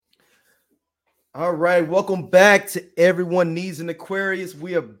All right, welcome back to Everyone Needs an Aquarius.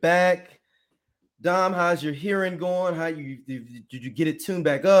 We are back. Dom, how's your hearing going? How did you get it tuned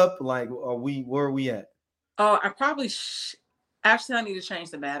back up? Like, where are we at? Oh, I probably actually I need to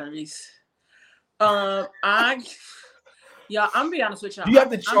change the batteries. I Yeah, I'm gonna be honest with y'all. Do you have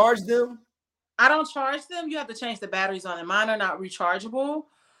to charge them? I don't charge them. You have to change the batteries on them. Mine are not rechargeable.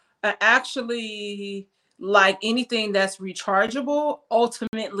 Actually, like anything that's rechargeable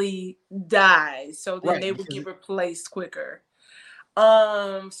ultimately dies. So then Right, they will because get replaced quicker.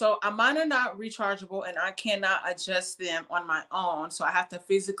 So mine are not rechargeable and I cannot adjust them on my own. So I have to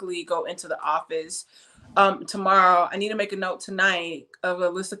physically go into the office tomorrow. I need to make a note tonight of a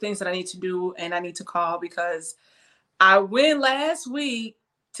list of things that I need to do and I need to call because I went last week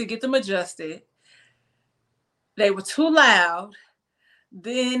to get them adjusted. They were too loud.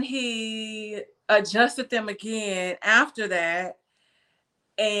 Then he adjusted them again after that.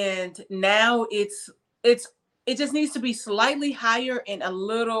 And now it's it just needs to be slightly higher and a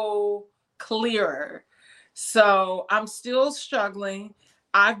little clearer. So I'm still struggling.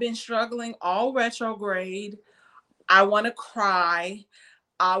 I've been struggling all retrograde. I want to cry.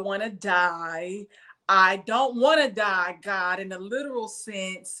 I want to die. I don't want to die, God, in a literal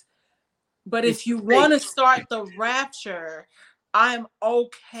sense. But it's if you want fake. to start the rapture, I'm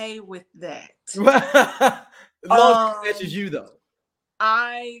okay with that. As long as it matches Um, you, though.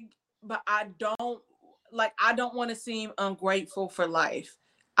 I but I don't want to seem ungrateful for life.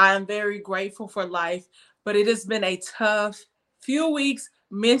 I am very grateful for life, but it has been a tough few weeks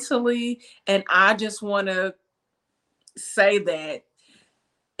mentally, and I just want to say that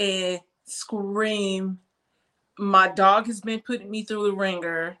and scream. My dog has been putting me through the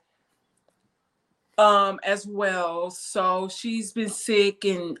ringer as well. So she's been sick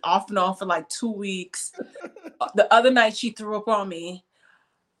and off and on for like 2 weeks. The other night she threw up on me.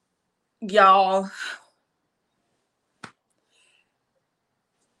 Y'all,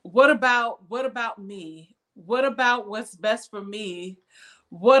 what about me? What about what's best for me?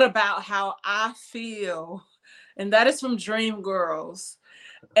 What about how I feel? And that is from Dream Girls.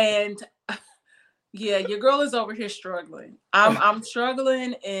 And yeah, your girl is over here struggling. I'm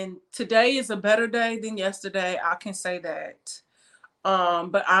struggling and today is a better day than yesterday. I can say that.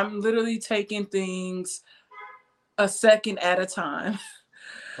 But I'm literally taking things a second at a time.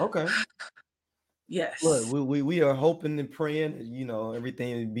 Okay. Look, Yes. we are hoping and praying,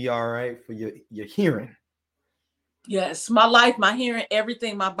 everything will be all right for your hearing. Yes. My life, my hearing,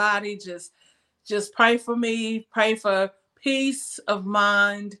 everything, my body, just pray for me. Pray for peace of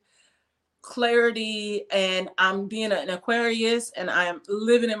mind, clarity, and I'm being an Aquarius and I am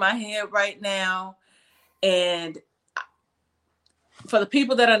living in my head right now. And for the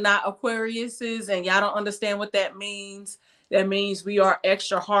people that are not Aquariuses and y'all don't understand what that means, that means we are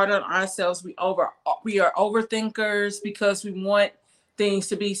extra hard on ourselves. We are overthinkers because we want things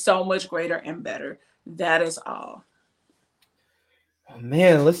to be so much greater and better. That is all. Oh,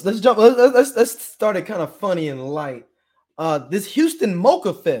 man, let's jump. Let's start it kind of funny and light. This Houston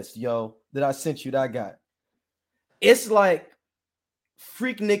Mocha Fest, yo, that I sent you, that I got. It's like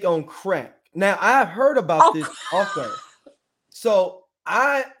Freaknik on crack. Now I've heard about Oh, this also.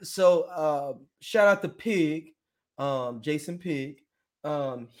 Shout out to Pig, Jason Pig.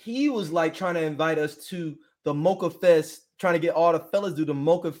 He was like trying to invite us to the Mocha Fest, trying to get all the fellas do the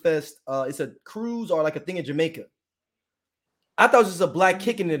Mocha Fest. It's a cruise or like a thing in Jamaica. I thought it was just a black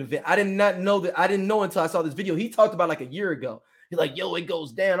kicking it event. I did not know that. I didn't know until I saw this video. He talked about like a year ago. He's like, "Yo, it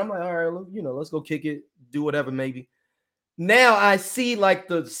goes down." I'm like, "All right, let's go kick it, do whatever, maybe." Now I see like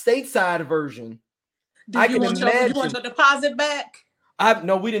the stateside version. do I you can want imagine. your deposit back? I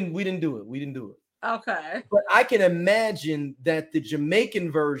No, we didn't do it. We didn't do it. Okay. But I can imagine that the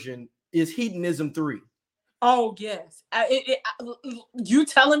Jamaican version is Hedonism 3. Oh yes. You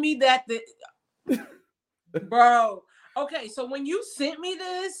telling me that the bro? Okay, so when you sent me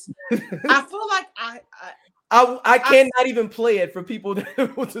this, I feel like I I cannot even play it for people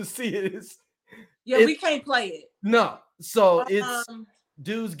that want to see it. yeah, we It's can't play it. no. So it's Um,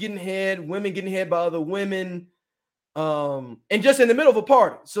 dudes getting head, women getting head by other women, and just in the middle of a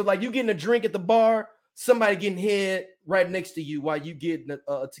party. So like you getting a drink at the bar, somebody getting head right next to you while you getting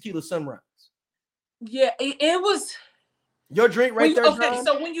a tequila sunrise. yeah, it was Your drink when right there, okay. John.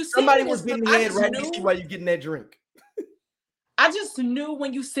 So when you sent me Somebody this, was because getting head right next to you while you getting that drink. I just knew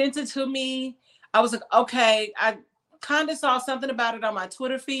when you sent it to me, I was like, okay, I kind of saw something about it on my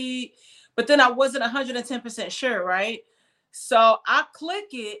Twitter feed, but then I wasn't 110% sure, right? So I click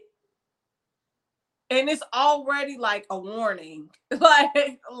it and it's already like a warning.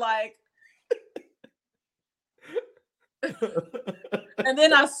 like And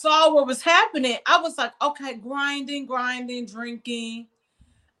then I saw what was happening. I was like, okay, grinding, drinking.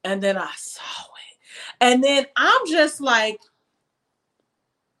 And then I saw it. And then I'm just like,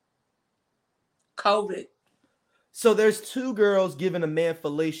 COVID. So there's two girls giving a man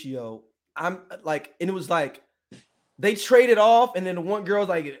fellatio. I'm like, and it was like they traded off, and then the one girl's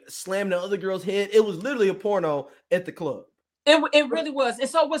like slammed the other girl's head. It was literally a porno at the club. It really was. And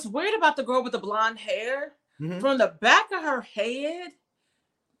so what's weird about the girl with the blonde hair, from the back of her head,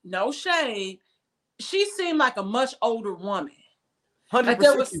 no shade, she seemed like a much older woman.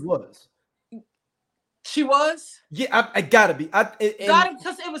 100% she was. She was? Yeah, I gotta be. Because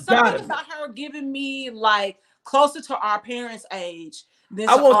it was something about her giving me like closer to our parents' age.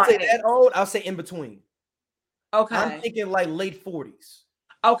 I won't say that old. I'll say in between. Okay. I'm thinking like late 40s.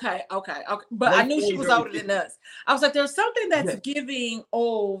 Okay. But I knew she was older than us. I was like, there's something that's giving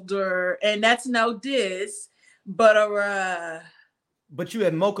older, and that's no diss, but you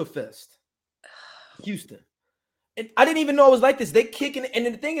had Mocha Fest, Houston. And I didn't even know it was like this. They kicking, and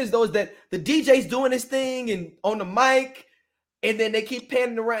the thing is, though, is that the DJ's doing his thing and on the mic, and then they keep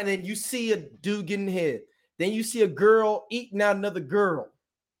panning around, and then you see a dude getting hit. Then you see a girl eating out another girl.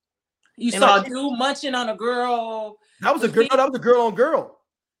 You saw a dude munching on a girl. That was a girl. That was a girl on girl.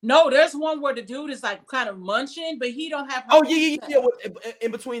 No, there's one where the dude is like kind of munching, but he don't have. Oh yeah.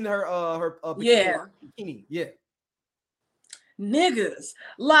 In between her bikini. Yeah. Niggas,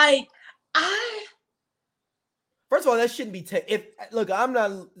 like First of all, that shouldn't be. Look, I'm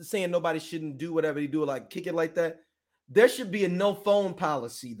not saying nobody shouldn't do whatever they do, like kick it like that. There should be a no phone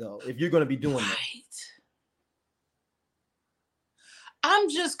policy though, if you're going to be doing that.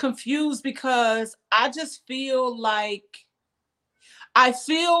 I'm just confused because I just feel like and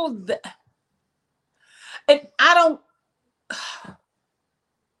I don't.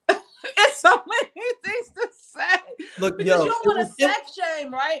 It's so many things to say. Look, because you don't want to sex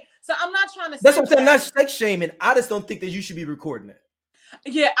shame, right? So I'm not trying to. That's what I'm saying. Not sex shaming. I just don't think that you should be recording it.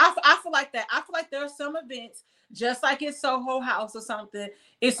 Yeah, I feel like that. I feel like there are some events, just like it's Soho House or something,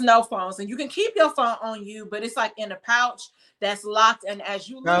 it's no phones, and you can keep your phone on you, but it's like in a pouch that's locked. And as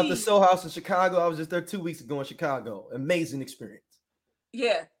you leave, now at the Soho House in Chicago, I was just there 2 weeks ago in Chicago. Amazing experience.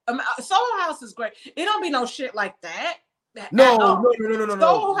 Yeah, Soho House is great. It don't be no shit like that. No.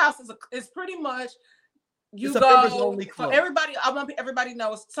 Soho House is pretty much you go for everybody. I want everybody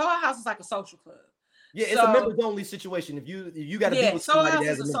knows Soho House is like a social club. Yeah, it's a members only situation. If you got to be with somebody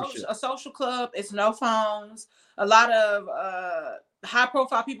that has a social club. It's no phones. A lot of high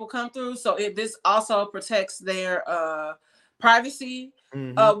profile people come through, so this also protects their privacy.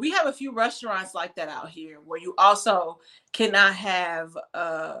 Mm-hmm. We have a few restaurants like that out here where you also cannot have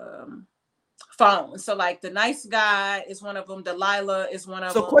phones. So like the Nice Guy is one of them. Delilah is one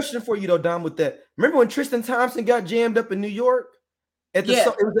of them. So question for you though, Dom, with that. Remember when Tristan Thompson got jammed up in New York? It was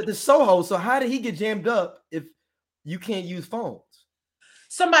at the Soho. So how did he get jammed up if you can't use phones?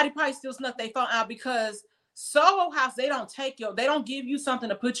 Somebody probably still snuck their phone out because Soho House, they don't give you something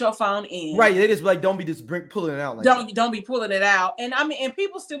to put your phone in. Right. They just like don't be just pulling it out. Like don't be pulling it out. And I mean, and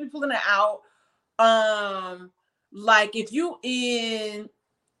people still be pulling it out. Like if you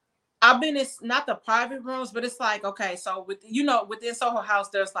I've been in not the private rooms, but it's like, okay, so within Soho House,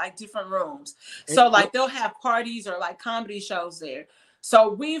 there's like different rooms. So like they'll have parties or like comedy shows there.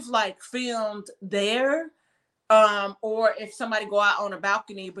 So we've like filmed there. Or if somebody go out on a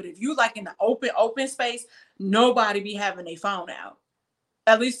balcony, but if you like in the open space, nobody be having a phone out.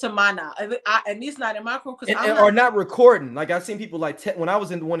 At least to my knowledge, at least not in my crew. Or not recording. Like I've seen people like when I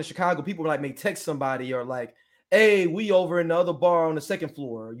was in the one in Chicago, people were like may text somebody or like, hey, we over in the other bar on the second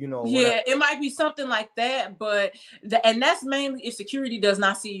floor, Yeah, whatever. It might be something like that, but and that's mainly if security does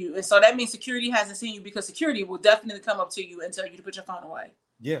not see you. And so that means security hasn't seen you because security will definitely come up to you and tell you to put your phone away.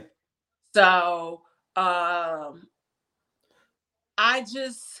 Yeah. So I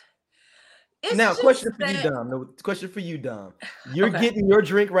just question for you, Dom. You're getting your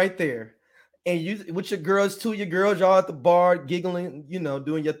drink right there, and you with your girls, y'all at the bar giggling,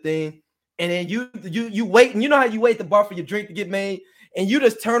 doing your thing. And then you wait, and you know how you wait at the bar for your drink to get made, and you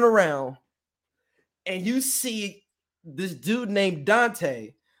just turn around and you see this dude named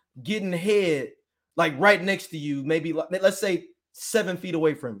Dante getting head like right next to you, maybe let's say 7 feet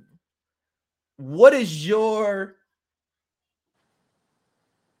away from you. What is your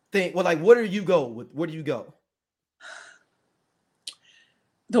thing? Well, like, where do you go?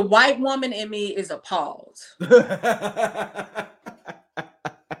 The white woman in me is appalled.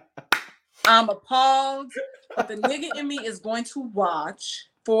 I'm appalled, but the nigga in me is going to watch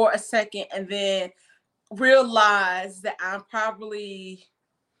for a second and then realize that I'm probably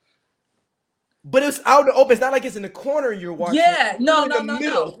But it's out in the open. It's not like it's in the corner you're watching. Yeah, It's no, in no, the no, no,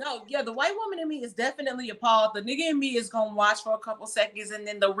 middle. no. Yeah, the white woman in me is definitely appalled. The nigga in me is gonna watch for a couple seconds, and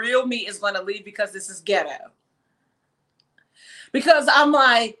then the real me is gonna leave because this is ghetto. Because I'm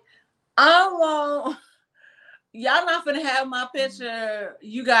like, I won't. Y'all not gonna have my picture.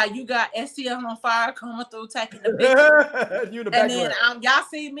 You got STL on fire coming through taking the picture, You in the and then background. y'all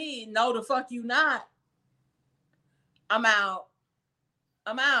see me. No, the fuck you not. I'm out.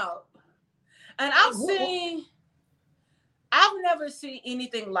 I'm out. And I've never seen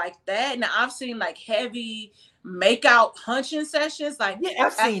anything like that. Now I've seen like heavy makeout hunching sessions, like Yeah,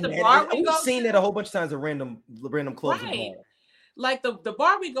 I've at seen the that. bar we We've go seen that a to. whole bunch of times at random clubs and Right. bars. Like the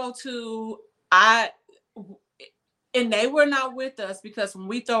bar we go to, and they were not with us because when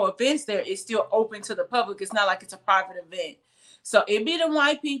we throw events there, it's still open to the public. It's not like it's a private event. So it be the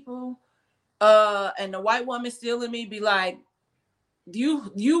white people, and the white woman still in me be like,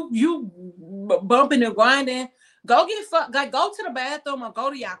 you bumping and grinding. Go get fucked. Like go to the bathroom or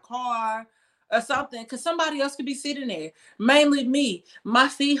go to your car or something, because somebody else could be sitting there. Mainly me. My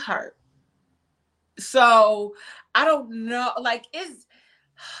feet hurt. So I don't know. Like it's.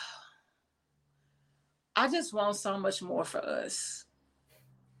 I just want so much more for us.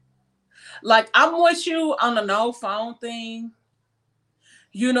 Like I'm with you on the no phone thing.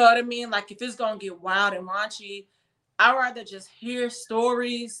 You know what I mean? Like if it's gonna get wild and raunchy, I'd rather just hear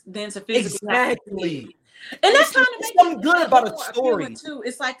stories than to physically have to see Exactly. it. And that kind of It's makes something it good a little about a more appealing story. too.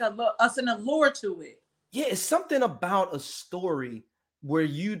 It's like us an allure to it. Yeah, it's something about a story where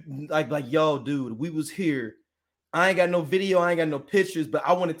you like, yo, dude, we was here. I ain't got no video, I ain't got no pictures, but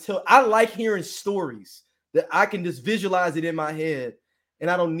I want to tell. I like hearing stories that I can just visualize it in my head, and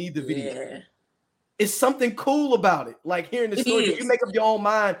I don't need the video. Yeah, It's something cool about it, like hearing the it story, because you is. make up your own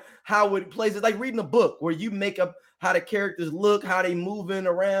mind how it plays. It's like reading a book where you make up how the characters look, how they moving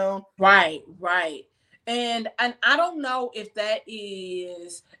around. Right, right. And I don't know if that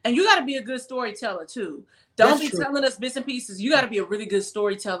is, and you got to be a good storyteller too. Don't That's be true. telling us bits and pieces. You got to be a really good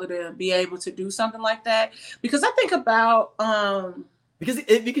storyteller to be able to do something like that. Because I think about Because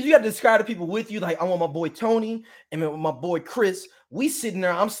you got to describe the people with you. Like I want my boy Tony and my boy Chris. We sitting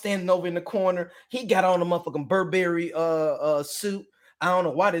there. I'm standing over in the corner. He got on a motherfucking Burberry suit. I don't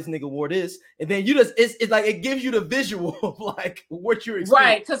know why this nigga wore this. And then you just it's like it gives you the visual of like what you're experiencing.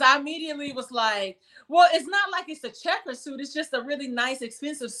 right, because I immediately was like, well, it's not like it's a checker suit. It's just a really nice,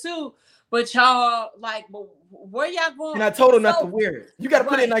 expensive suit. But y'all like, well, where y'all going? And I told him not to So wear it. You got to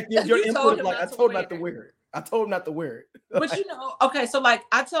put in right, like your you input told of him like I not to told him wear not to it. wear it. I told him not to wear it. But you know, okay, so like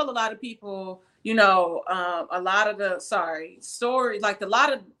I tell a lot of people, you know, a lot of the stories, like a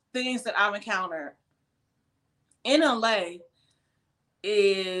lot of things that I've encountered in LA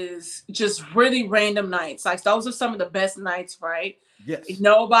is just really random nights. Like those are some of the best nights, right? Yes.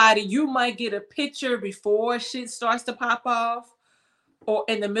 Nobody, you might get a picture before shit starts to pop off, or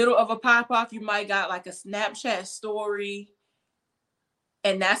in the middle of a pop off, you might got like a Snapchat story.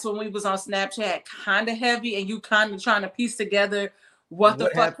 And that's when we was on Snapchat kind of heavy, and you kind of trying to piece together what the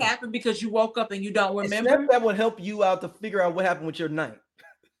What fuck happened? happened because you woke up and you don't And remember. Snapchat would help you out to figure out what happened with your night.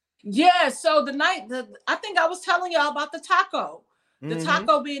 Yeah, so the night, I think I was telling y'all about the taco. The Mm-hmm.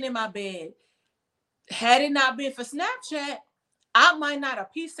 taco being in my bed. Had it not been for Snapchat, I might not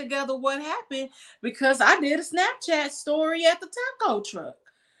have pieced together what happened because I did a Snapchat story at the taco truck.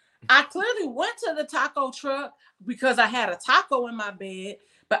 I clearly went to the taco truck because I had a taco in my bed,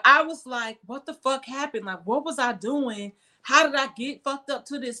 but I was like, what the fuck happened? Like, what was I doing? How did I get fucked up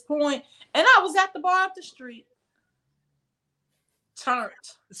to this point? And I was at the bar up the street. Turned.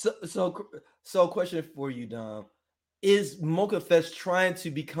 So question for you, Dom. Is Mocha Fest trying to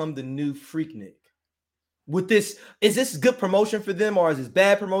become the new Freaknik? With this, is this good promotion for them, or is this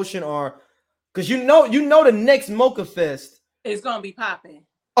bad promotion, or because you know the next Mocha Fest, It's gonna be popping.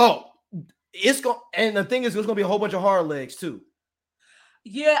 oh, it's going and the thing is there's gonna be a whole bunch of hard legs too.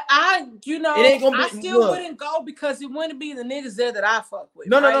 Yeah, It ain't gonna I be still look, wouldn't go because it wouldn't be the niggas there that I fuck with,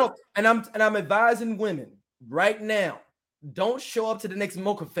 no, no, right? no. And I'm advising women right now, don't show up to the next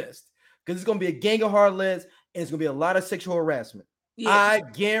Mocha Fest because it's gonna be a gang of hard legs and it's gonna be a lot of sexual harassment. Yeah, I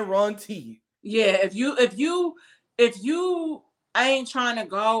guarantee you. yeah. If you ain't trying to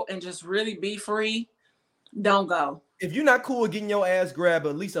go and just really be free, don't go. If you're not cool with getting your ass grabbed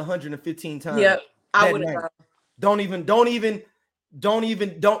at least 115 times Yep, I that wouldn't night, go. don't even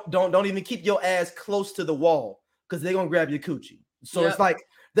keep your ass close to the wall because they're gonna grab your coochie. So it's Yep. like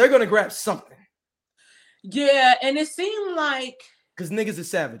they're gonna grab something Yeah, and it seemed like because niggas are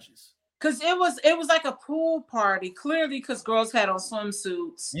savages. because it was like a pool party, clearly because girls had on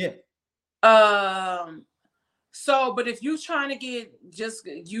swimsuits. Yeah. Um, So, but if you trying to get just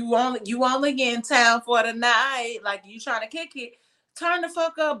you only in town for the night, like you trying to kick it, turn the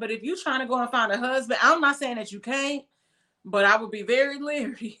fuck up. But if you trying to go and find a husband, I'm not saying that you can't, but I would be very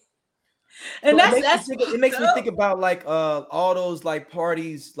leery. And So that's it fucked makes me think up. about like all those like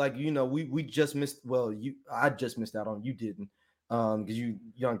parties, like we just missed, well, I just missed out on, you didn't, because you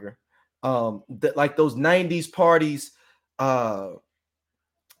younger, that like those 90s parties.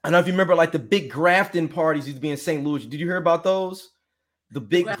 I don't know if you remember like the big Grafton parties used to be in St. Louis. Did you hear about those? The The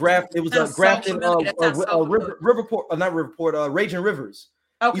big Grafton graft. It was a sounds so Grafton, familiar. That sounds so familiar. Riverport, not Riverport, Raging Rivers.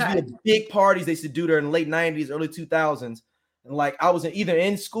 These Okay. were big parties they used to do there in the late 90s, early 2000s. And like I was either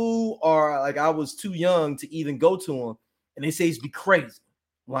in school or like I was too young to even go to them. And they say it's be crazy.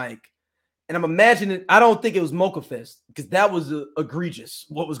 Like, and I'm imagining, I don't think it was Mocha Fest because that was egregious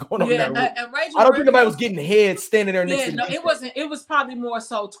what was going on Yeah, there. and I Raging don't think nobody Rivers. was getting head standing there next Yeah, to the no, it DJ. wasn't. It was probably more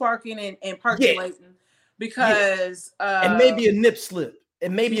so twerking and Yeah, percolating yeah. because And maybe a nip slip.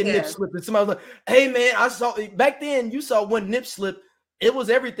 And maybe a nip yeah, slip. And somebody was like, hey man, I saw back then you saw one nip slip. It was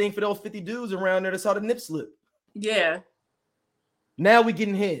everything for those 50 dudes around there that saw the nip slip. yeah, Now we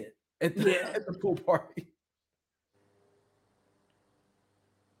getting head at yeah. at the pool party.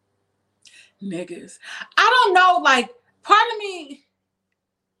 Niggas. I don't know, like part of me,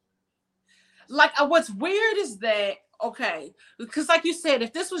 like what's weird is that okay, because like you said,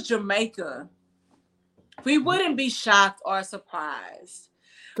 if this was Jamaica, we wouldn't be shocked or surprised.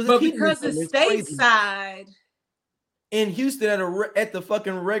 Because it's But heathen, because it's it's crazy. stateside, In Houston at the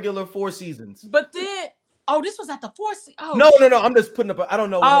fucking regular Four Seasons. but then oh, this was at the Four Seasons. Oh, No. I'm just putting up. I don't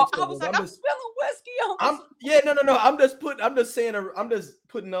know what oh, I hotel it was was. like, I'm spilling whiskey on this. No. I'm just saying. I'm just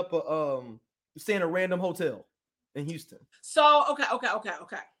putting up saying a random hotel in Houston. So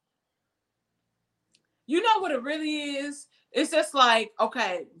okay. You know what it really is? It's just like,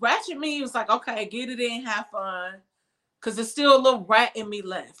 okay, ratchet me was like, okay, get it in, have fun. Cause there's still a little rat in me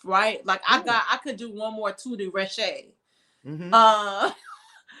left, right? Like I could do one more Tutti Reche. Mm-hmm.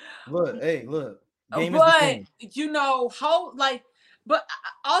 Look, game is the but game. but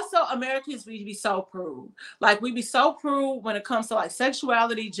also Americans we be so prude. Like we be so prude when it comes to like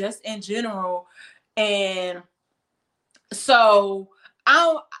sexuality just in general. And so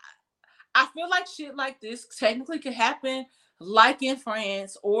I feel like shit like this technically could happen like in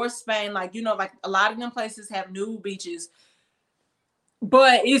France or Spain. Like, like a lot of them places have nude beaches,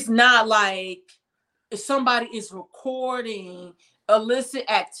 but it's not like if somebody is recording illicit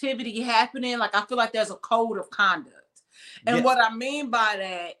activity happening. Like, I feel like there's a code of conduct. And Yes. what I mean by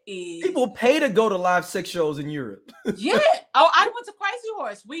that is People pay to go to live sex shows in Europe. yeah. Oh, I went to Crazy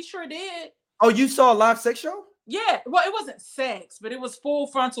Horse. We sure did. Oh, you saw a live sex show? Yeah. Well, it wasn't sex, but it was full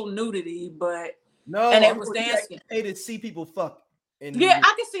frontal nudity. But No, and it was dancing. Pay to see people fuck. Yeah,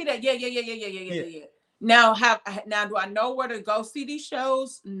 I can see that. Yeah. Now, do I know where to go see these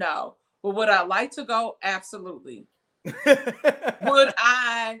shows? No. But would I like to go? Absolutely. Would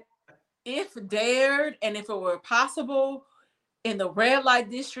I, if dared, and if it were possible, in the red light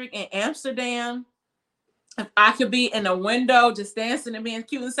district in Amsterdam, if I could be in a window just dancing and being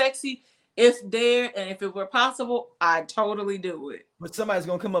cute and sexy, if dared, and if it were possible, I'd totally do it. But somebody's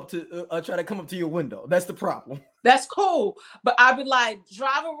gonna come up to try to come up to your window. That's the problem. That's cool, but I'd be like,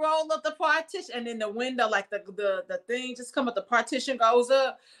 drive a roll up the partition, and then the window, like the thing, just come up, the partition goes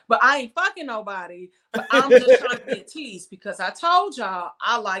up. But I ain't fucking nobody. But I'm just trying to be a tease because I told y'all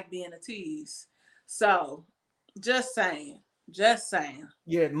I like being a tease. So, just saying.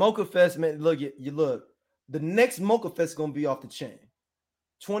 Yeah, Mocha Fest, man. Look, you look. The next Mocha Fest is gonna be off the chain.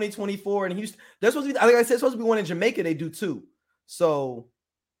 2024 in Houston. That's supposed to be. Like I said, supposed to be one in Jamaica. They do too. So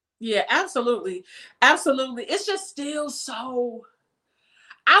yeah, absolutely. It's just still so.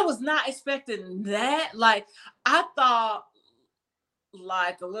 I was not expecting that. Like I thought,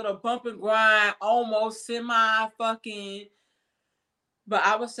 like a little bump and grind, almost semi fucking. But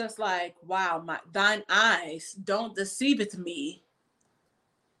I was just like, wow, thine eyes don't deceive it me.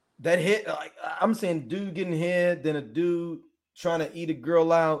 that hit, like I'm saying, dude getting hit, then a dude trying to eat a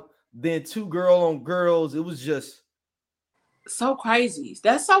girl out, then two girl on girls. It was just so crazy.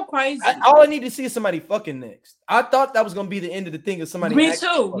 That's so crazy. All I need to see is somebody fucking next. I thought that was gonna be the end of the thing. Of somebody. Me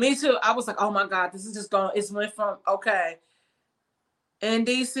too. I was like, oh my god, this is just going. It's went from okay,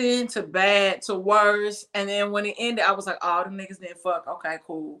 indecent to bad to worse, and then when it ended, I was like, oh, them niggas didn't fuck. Okay,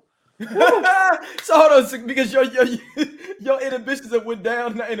 cool. So hold on, because your inhibitions that went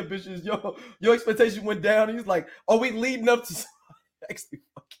down, not inhibitions, your expectation went down. He's like, are we leading up to actually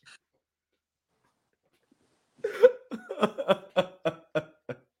fucking?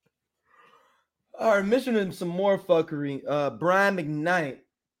 All right, mentioning some more fuckery. Brian McKnight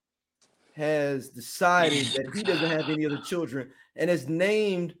has decided that he doesn't have any other children and has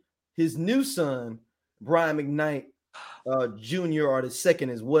named his new son Brian McKnight Jr. or the second,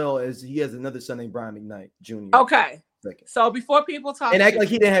 as well as he has another son named Brian McKnight Jr. Okay. Second. So before people talk and act shit, like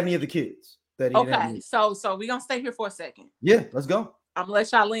he didn't have any other kids. That he didn't have okay. any. So we're gonna stay here for a second. Yeah, let's go. I'm gonna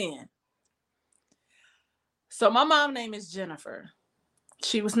let y'all in. So my mom's name is Jennifer.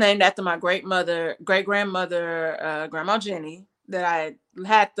 She was named after my great grandmother, Grandma Jenny, that I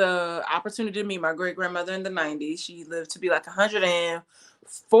had the opportunity to meet my great grandmother in the 90s. She lived to be like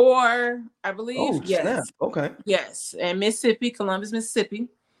 104, I believe. Oh, yes. snap. Okay. Yes. And Mississippi, Columbus, Mississippi.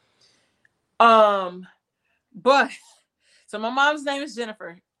 But so my mom's name is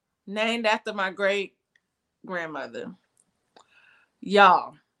Jennifer, named after my great grandmother.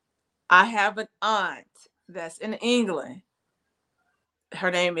 Y'all, I have an aunt that's in England. Her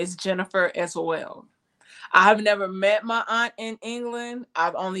name is Jennifer as well. I have never met my aunt in England.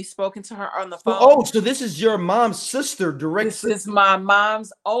 I've only spoken to her on the phone. Oh, so this is your mom's sister, This is my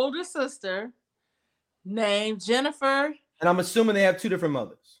mom's older sister named Jennifer. And I'm assuming they have two different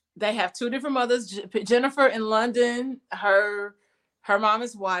mothers. They have two different mothers. Jennifer in London, her mom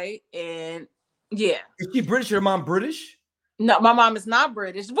is white, and yeah. Is she British? Your mom British? No, my mom is not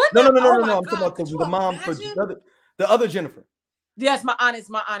British. What? No. Oh I'm talking about the mom for the other Jennifer. Yes, my aunt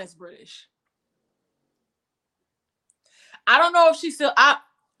is British. I don't know if she's still. I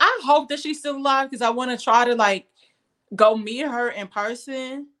hope that she's still alive because I want to try to like go meet her in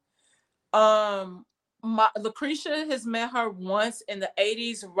person. Lucretia has met her once in the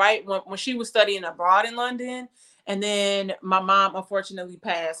 80s, right when she was studying abroad in London, and then my mom unfortunately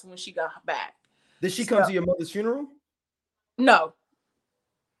passed when she got back. Did she come to your mother's funeral? No.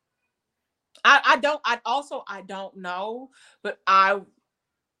 I don't know, but I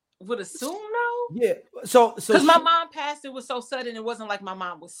would assume no. Yeah. So because my mom passed, it was so sudden. It wasn't like my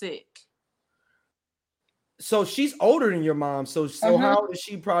mom was sick. So she's older than your mom. So how old is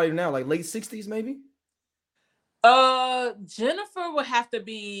she? Probably now, like late 60s, maybe. Jennifer would have to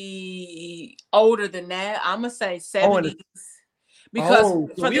be older than that. I'm gonna say 70s. Because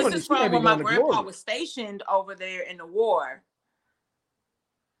this is from when my grandpa was stationed over there in the war.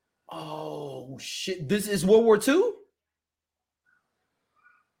 Oh shit! This is World War II?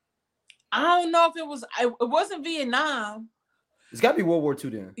 I don't know if it was. It wasn't Vietnam. It's got to be World War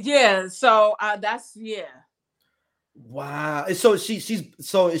II then. Yeah. So that's yeah. Wow. So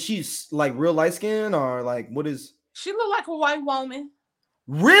she's like real light skin or like what is? She look like a white woman.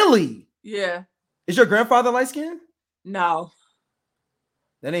 Really? Yeah. Is your grandfather light skin? No.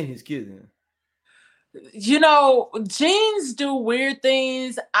 That ain't his kid then. You know, genes do weird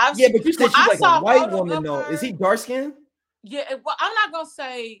things. But you said she's like a white woman though. Is he dark skinned? Yeah, well, I'm not gonna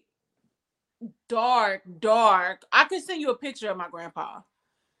say dark. I could send you a picture of my grandpa.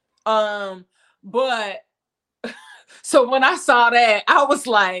 But so when I saw that, I was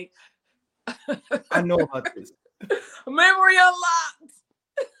like, I know about this. Memory unlocked.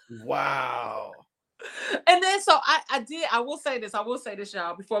 Wow. And then so I will say this,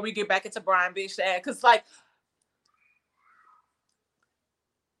 y'all, before we get back into Brian Big Shad, because like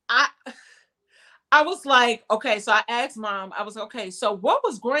I was like, okay, so I asked mom, I was okay, so what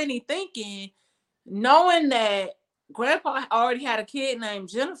was Granny thinking, knowing that grandpa already had a kid named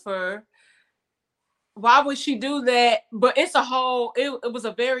Jennifer? Why would she do that? But it was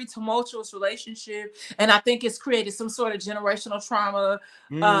a very tumultuous relationship. And I think it's created some sort of generational trauma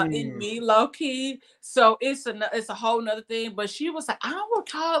in me, low key. So it's a whole nother thing. But she was like, I don't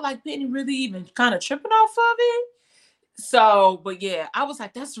recall like Penny really even kind of tripping off of it. So, but yeah, I was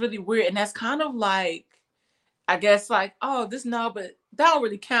like, that's really weird. And that's kind of like, I guess like, oh, but that don't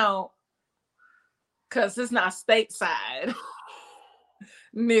really count. Cause it's not stateside.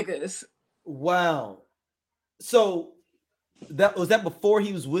 Niggas. Wow. So that was before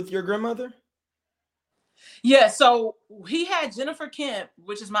he was with your grandmother? Yeah, so he had Jennifer Kemp,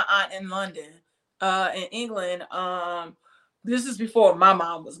 which is my aunt in London, in England. This is before my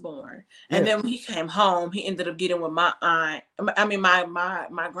mom was born. Yeah. And then when he came home, he ended up getting with my aunt. I mean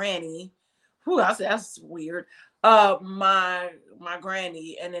my granny. Whew, I said that's weird. My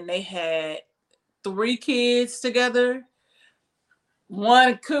granny, and then they had 3 kids together.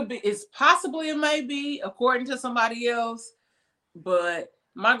 One is possibly a maybe, according to somebody else, but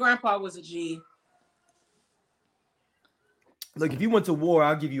my grandpa was a G. Look, if you went to war,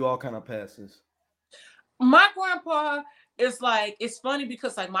 I'll give you all kind of passes. My grandpa is like, it's funny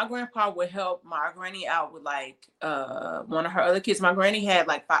because like my grandpa would help my granny out with like one of her other kids. My granny had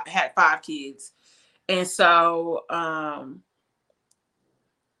like 5 kids, and so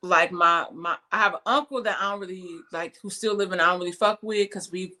like my I have an uncle that I don't really like, who's still living, I don't really fuck with,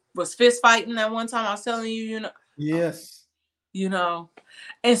 because we was fist fighting that one time I was telling you, Yes. you know.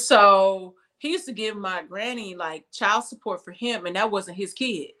 And so he used to give my granny like child support for him, and that wasn't his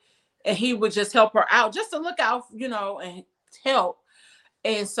kid. And he would just help her out just to look out, and help.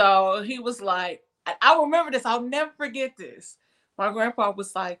 And so he was like, I remember this, I'll never forget this. My grandpa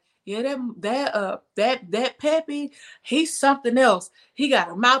was like, yeah, that Peppy, he's something else. He got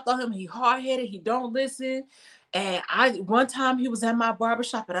a mouth on him, he hard-headed, he don't listen. And one time he was at my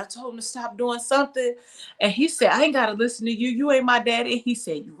barbershop and I told him to stop doing something. And he said, I ain't gotta listen to you. You ain't my daddy. And he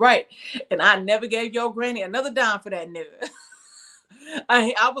said, you're right. And I never gave your granny another dime for that nigga.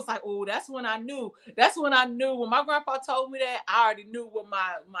 I was like, oh, that's when I knew. That's when I knew. When my grandpa told me that, I already knew what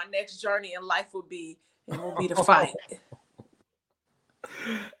my next journey in life would be. And it would be to fight.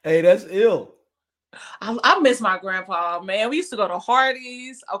 Hey, that's ill. I miss my grandpa, man. We used to go to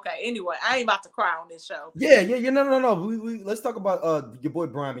Hardee's. Okay, anyway, I ain't about to cry on this show. Yeah. No. Let's talk about your boy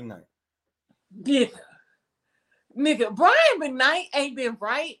Brian McKnight. Nigga, Brian McKnight ain't been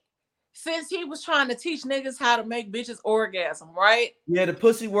right since he was trying to teach niggas how to make bitches orgasm, right? Yeah, the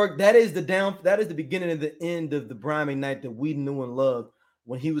pussy work. That is the beginning and the end of the Brian McKnight that we knew and loved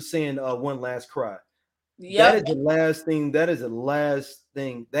when he was saying one last cry. Yep. That is the last thing. That is the last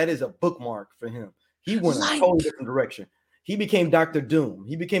thing. That is a bookmark for him. He went a totally different direction. He became Dr. Doom.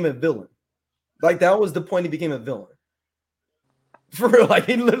 He became a villain. Like, that was the point he became a villain. For real, like,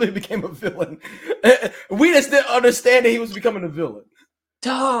 he literally became a villain. We just didn't understand that he was becoming a villain.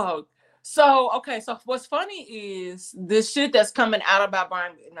 Dog. So, okay, so what's funny is this shit that's coming out about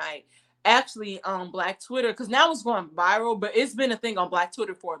Brian McKnight actually on Black Twitter, because now it's going viral, but it's been a thing on Black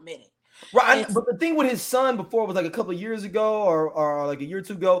Twitter for a minute. Right, but the thing with his son before was like a couple of years ago or like a year or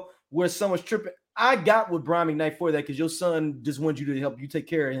two ago, where son was tripping. I got with Brian McKnight for that because your son just wants you to help you take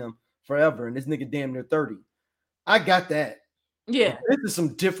care of him forever, and this nigga damn near 30. I got that. Yeah. But this is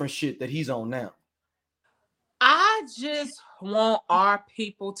some different shit that he's on now. I just want our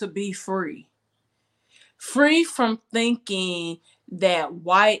people to be free. Free from thinking that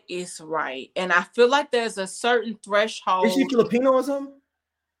white is right. And I feel like there's a certain threshold. Is she Filipino or something?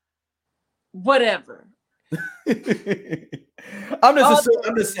 Whatever. I'm just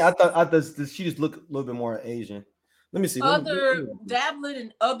saying, I thought she just looked a little bit more Asian. Let me see. Dabbling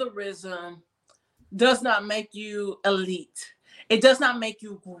in otherism does not make you elite. It does not make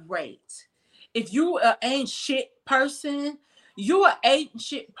you great. If you ain't shit person, you an ain't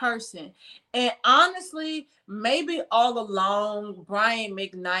shit person. And honestly, maybe all along, Brian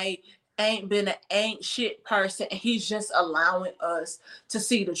McKnight ain't been an ain't shit person, and he's just allowing us to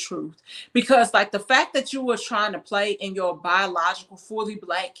see the truth. Because like the fact that you were trying to play in your biological fully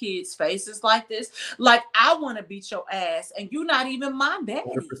black kids' faces like this, like I want to beat your ass and you're not even my daddy.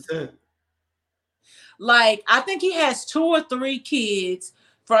 100%. Like I think he has 2 or 3 kids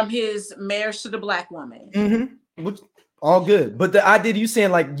from his marriage to the black woman. Mm-hmm. All good. But the idea you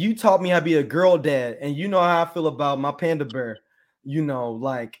saying like you taught me how to be a girl dad, and you know how I feel about my panda bear.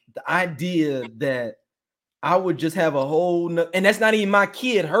 Like the idea that I would just have a whole and that's not even my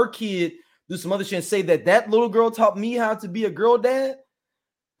kid, her kid, do some other shit and say that little girl taught me how to be a girl dad.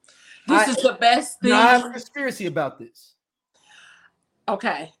 This is the best thing. I have a conspiracy about this.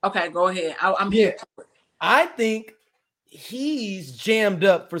 Okay, go ahead. I'm here. I think he's jammed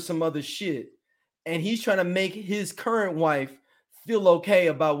up for some other shit, and he's trying to make his current wife feel okay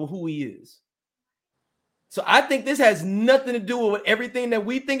about who he is. So I think this has nothing to do with everything that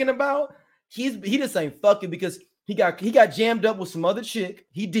we thinking about. He just ain't fucking because he got jammed up with some other chick.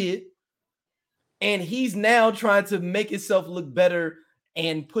 He did. And he's now trying to make himself look better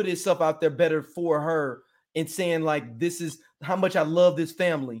and put himself out there better for her and saying like, this is how much I love this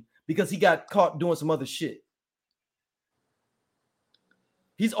family because he got caught doing some other shit.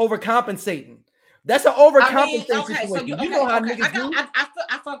 He's overcompensating. That's an overcompensating situation. You know how niggas do.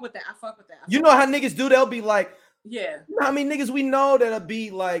 I fuck with that. You know how niggas do. They'll be like, yeah. You know how many niggas we know that'll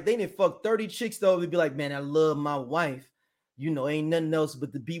be like, they didn't fuck 30 chicks though. They'd be like, man, I love my wife. Ain't nothing else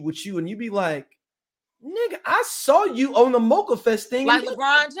but to be with you. And you be like, nigga, I saw you on the Mocha Fest thing. Like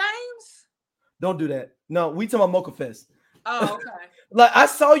LeBron James? Don't do that. No, we talking about Mocha Fest. Oh, okay. Like I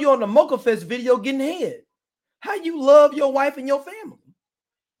saw you on the Mocha Fest video getting head. How you love your wife and your family.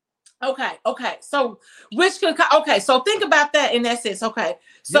 Okay. So so think about that in that sense. Okay.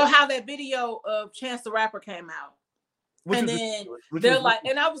 So how that video of Chance the Rapper came out. And then they're like,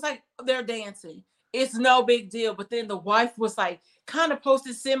 and I was like, they're dancing. It's no big deal. But then the wife was like kind of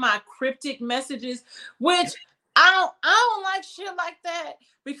posted semi-cryptic messages, which I don't like shit like that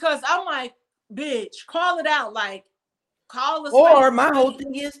because I'm like, bitch, call it out. Like, call a spade Or a my whole spade.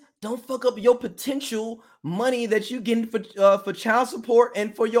 thing is, don't fuck up your potential money that you getting for child support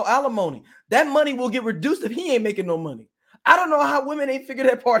and for your alimony. That money will get reduced if he ain't making no money. I don't know how women ain't figured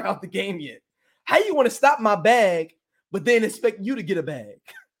that part out the game yet. How you want to stop my bag, but then expect you to get a bag?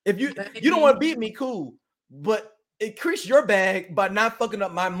 If you don't want to beat me, cool, but increase your bag by not fucking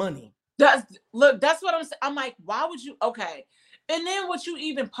up my money. That's what I'm saying. I'm like, why would you? Okay, and then what you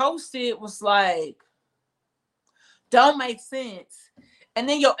even posted was like, don't make sense. And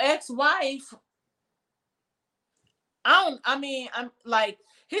then your ex-wife, I'm like,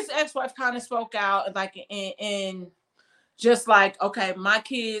 his ex-wife kind of spoke out like in just like, okay, my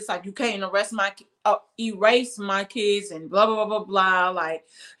kids, like you can't erase my kids and blah blah blah blah blah, like,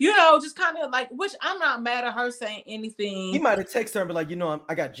 just kind of like, which I'm not mad at her saying He anything. might have texted her and be like,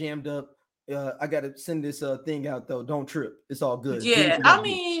 I got jammed up. I got to send this thing out though. Don't trip. It's all good. Do what Yeah, you got I to do.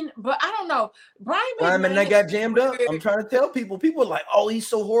 mean, but I don't know. Brian Ryan McKnight that has got been jammed up. I'm weird. trying to tell people. People are like, oh, he's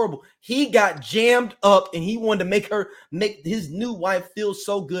so horrible. He got jammed up and he wanted to make his new wife feel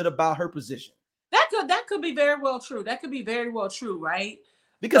so good about her position. That could be very well true. That could be very well true, right?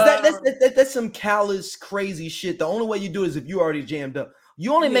 Because that's some callous, crazy shit. The only way you do it is if you already jammed up.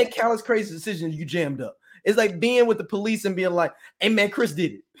 You only Yeah. make callous, crazy decisions if you jammed up. It's like being with the police and being like, hey man, Chris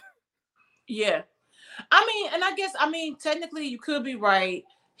did it. Yeah. I mean, technically you could be right.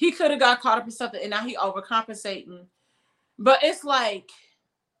 He could have got caught up in something and now he overcompensating. But it's like,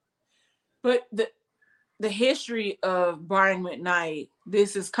 but the history of Brian McKnight,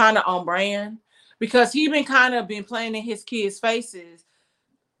 this is kind of on brand because he been playing in his kids' faces,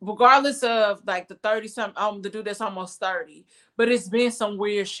 regardless of like the 30 something, the dude that's almost 30. But it's been some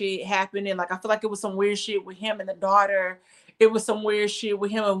weird shit happening. Like I feel like it was some weird shit with him and the daughter. It was some weird shit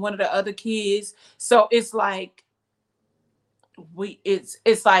with him and one of the other kids. So it's like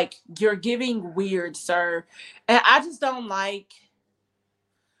it's like you're giving weird, sir. And I don't like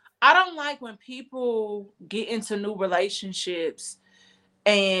when people get into new relationships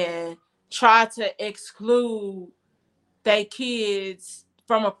and try to exclude their kids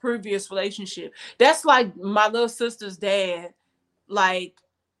from a previous relationship. That's like my little sister's dad, like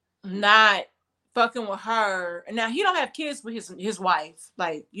not fucking with her. And now he don't have kids with his wife.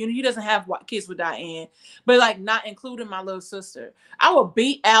 Like, he doesn't have kids with Diane, but like not including my little sister. I would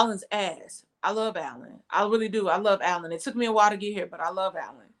beat Alan's ass. I love Alan. I really do. I love Alan. It took me a while to get here, but I love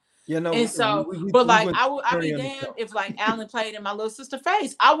Alan. Yeah, no, And so, but we like went I'd be journey on the damned show. if like Alan played in my little sister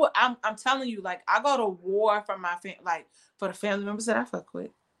face. I'm telling you, like I go to war for my like for the family members that I fuck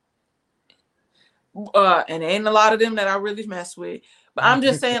with. And there ain't a lot of them that I really mess with. But I'm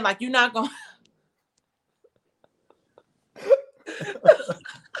just saying, like, you're not gonna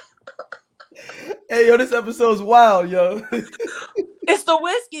Hey, yo, this episode's wild, yo. It's the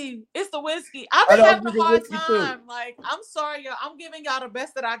whiskey. It's the whiskey. I've I been know I'm having a drinking hard whiskey too. time. Like, I'm sorry, y'all. I'm giving y'all the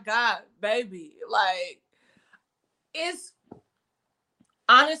best that I got, baby. Like, it's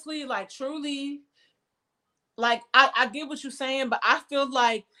honestly, like, truly, like, I get what you're saying, but I feel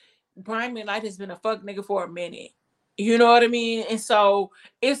like Brian McKnight has been a fuck nigga for a minute. You know what I mean? And so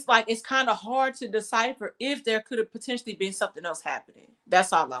it's like it's kind of hard to decipher if there could have potentially been something else happening.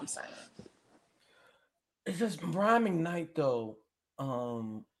 That's all I'm saying. It's just Brian McKnight though,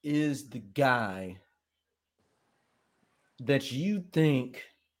 is the guy that you think.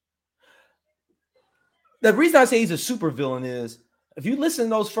 The reason I say he's a super villain is if you listen to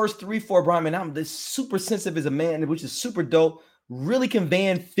those first 3-4 Brian McKnight, this super sensitive as a man, which is super dope, really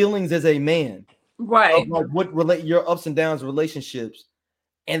conveying feelings as a man of Right. like what relate your ups and downs of relationships.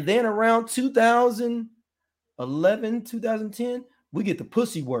 And then around 2011, 2010, we get the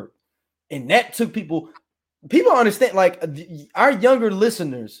pussy work. And that took people understand, like our younger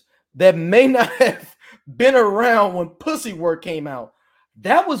listeners that may not have been around when pussy work came out.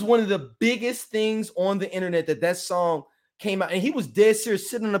 That was one of the biggest things on the internet that song came out. And he was dead serious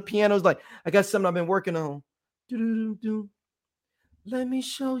sitting on the piano. Like, I got something I've been working on. Do-do-do-do. Let me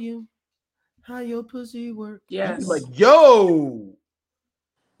show you how your pussy work. You'd be like, Yes. yo.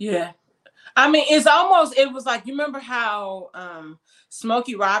 Yeah. I mean, it was like, you remember how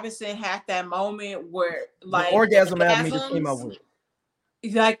Smokey Robinson had that moment where The like the orgasm album he just came out orgasms,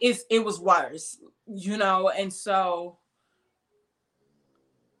 with. like it was worse, and so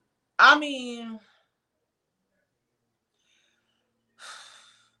I mean,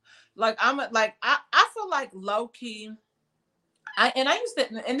 like I feel like low key, I used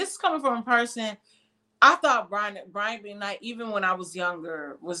to, and this is coming from a person, I thought Brian McKnight, even when I was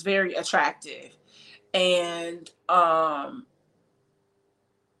younger, was very attractive. And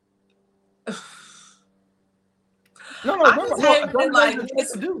No, I Brian just haven't McKnight's like an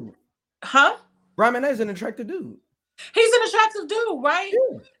attractive dude. huh? Brian McKnight's an attractive dude. He's an attractive dude, right?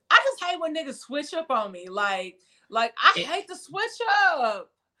 Yeah. I just hate when niggas switch up on me. Like I hate to switch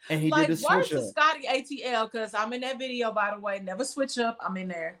up. And he did Like the words switch to up. Scotty ATL because I'm in that video, by the way. Never switch up. I'm in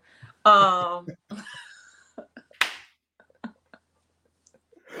there. Um,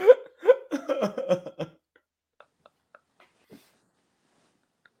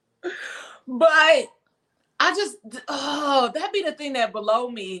 but I just that be the thing that below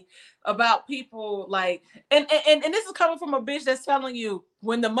me about people like and this is coming from a bitch that's telling you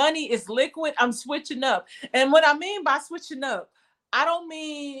when the money is liquid, I'm switching up. And what I mean by switching up, I don't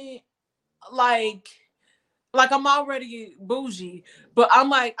mean like I'm already bougie, but I'm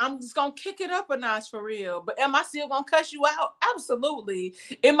like, I'm just gonna kick it up a notch for real. But am I still gonna cuss you out? Absolutely.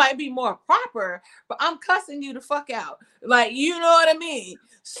 It might be more proper, but I'm cussing you the fuck out. Like, you know what I mean?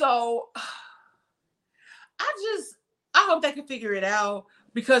 So I hope they can figure it out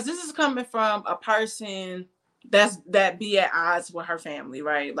because this is coming from a person that be at odds with her family,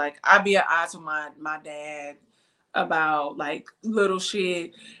 right? Like I be at odds with my dad about like little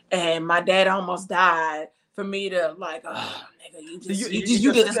shit, and my dad almost died for me to like, oh nigga, Is you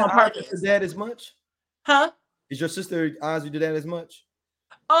your did this sister on eyes with your purpose, dad as much? huh? Is your sister eyes with your dad as much?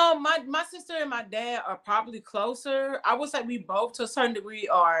 My sister and my dad are probably closer. I would say we both to a certain degree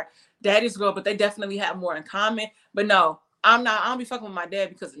are daddy's girl, but they definitely have more in common. But no, I'm not. I don't be fucking with my dad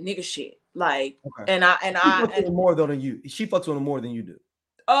because of nigga shit. Like, Okay. and She fucks with him more though than you. She fucks with him more than you do.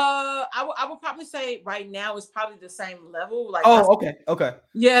 I would probably say right now it's probably the same level. Like my Oh, okay, okay.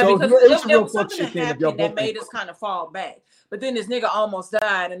 yeah, So because it was some it real was fuck something shit that then if y'all happened that both ain't made us kind of fall back. But then this nigga almost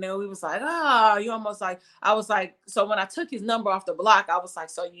died, and then we was like, ah, you almost like. I was like, so when I took his number off the block, I was like,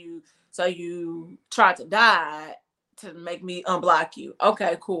 so you tried to die to make me unblock you?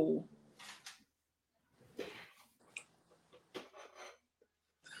 Okay, cool.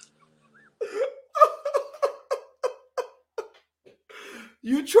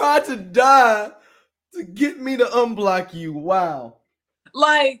 You tried to die to get me to unblock you. Wow.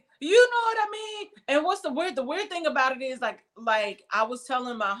 Like, you know what I mean? And what's the weird thing about it is like I was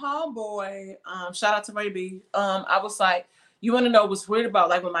telling my homeboy, shout out to Ray B. I was like, you want to know what's weird about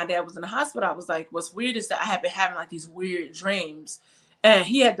like when my dad was in the hospital? I was like, what's weird is that I have been having like these weird dreams, and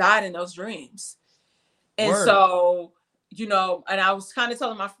he had died in those dreams. And Word. so, and I was kind of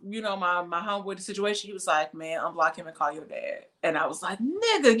telling my homeboy the situation. He was like, man, unblock him and call your dad. And I was like,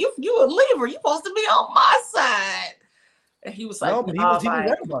 nigga, you a leaver. You supposed to be on my side. And he was like, No, but he was like,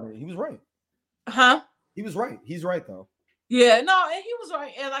 right about it. He was right. huh? He was right. He's right though. Yeah, no, and he was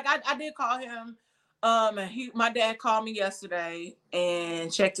right. And like I did call him. And my dad called me yesterday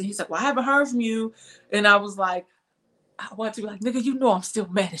and checked in. He's like, well, I haven't heard from you. And I was like, I want to be like, nigga, you know I'm still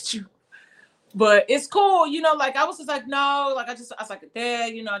mad at you. But it's cool, like I was just like, no, like I was like,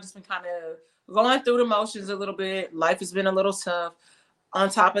 dad, I just been kind of going through the motions a little bit. Life has been a little tough. On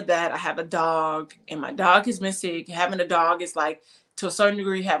top of that, I have a dog, and my dog has been sick. Having a dog is like, to a certain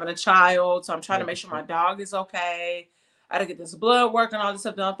degree, having a child. So I'm trying to make sure my dog is okay. I had to get this blood work and all this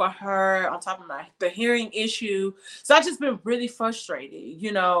stuff done for her, on top of the hearing issue. So I just been really frustrated,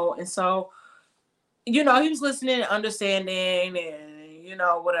 and so, he was listening and understanding and,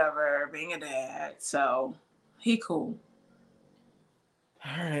 whatever, being a dad. So he cool.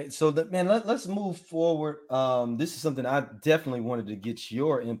 All right. So man, let's move forward. This is something I definitely wanted to get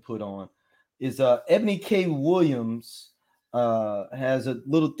your input on. Is Ebony K. Williams has a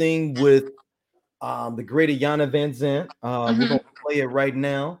little thing with the great Yana Van Zant. We're gonna play it right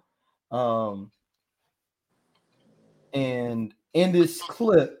now. And in this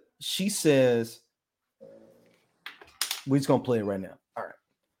clip, she says, we're just gonna play it right now. All right.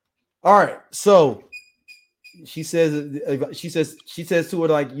 All right. So she says to her,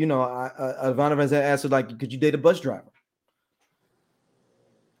 like, Ivana Van Zant asked her, like, could you date a bus driver?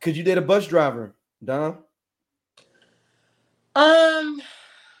 Could you date a bus driver, Donna? I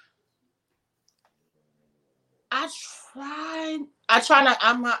try not.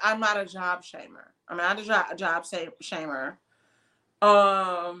 I'm not a job shamer. I'm not a job shamer.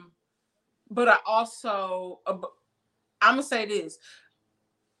 But I also, I'm gonna say this.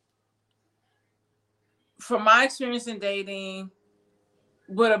 From my experience in dating,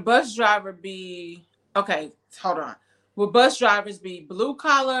 would a bus driver be okay? Hold on. Would bus drivers be blue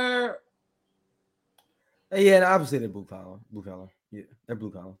collar? Yeah, and obviously they're blue collar. Blue collar. Yeah, they're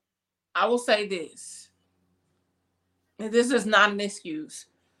blue collar. I will say this. And this is not an excuse.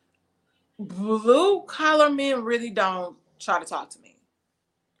 Blue collar men really don't try to talk to me.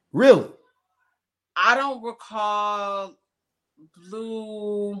 Really? I don't recall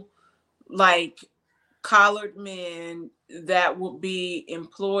blue like collared men that would be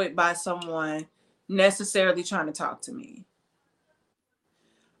employed by someone necessarily trying to talk to me.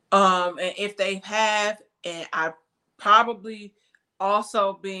 And if they have, and I probably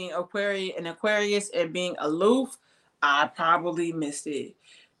also being Aquarius and being aloof, I probably missed it.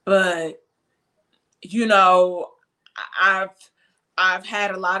 But you know, I've I've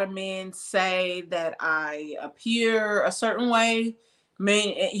had a lot of men say that I appear a certain way,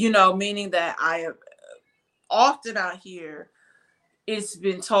 meaning that I often out here it's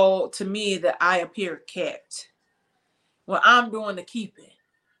been told to me that I appear kept. Well, I'm doing the keeping.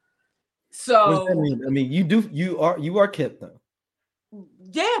 What does that So mean? I mean, you are kept though.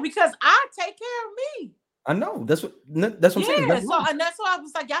 yeah, because I take care of me. I know. That's what I'm saying. Yeah, That's so right. and that's why I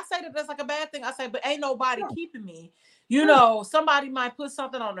was like, y'all say that that's like a bad thing. I say, but ain't nobody No, keeping me. no. Somebody might put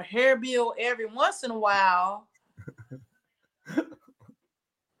something on the hair bill every once in a while,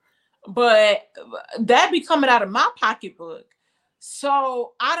 but that be coming out of my pocketbook.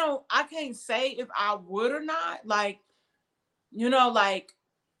 So I can't say if I would or not. Like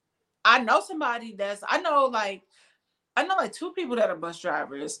I know somebody I know like two people that are bus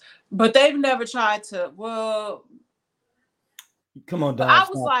drivers, but they've never tried to. Well, Come on, but Dom. I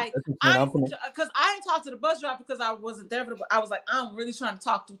was Stop it. like, That's what I'm saying. because I ain't talked to the bus driver because I wasn't there. But I was like, I'm really trying to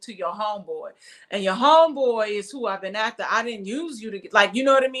talk to your homeboy, and your homeboy is who I've been after. I didn't use you to get like, you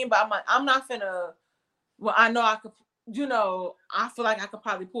know what I mean. But I'm like, I'm not finna. Well, I know I could. I feel like I could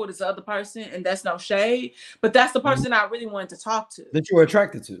probably pull this other person, and that's no shade. But that's the Mhm. person I really wanted to talk to. That you were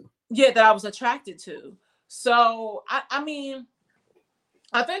attracted to. Yeah, that I was attracted to. So I mean,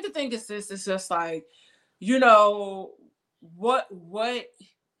 I think the thing is this is just like, you know, what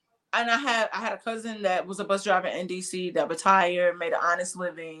and I had a cousin that was a bus driver in DC that retired, made an honest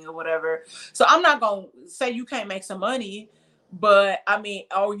living or whatever. So I'm not gonna say you can't make some money, but I mean,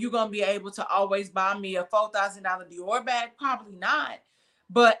 are you gonna be able to always buy me a $4,000 Dior bag? Probably not.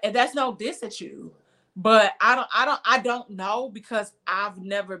 But and that's no diss at you. But I don't know because I've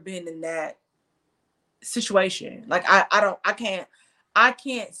never been in that situation. Like I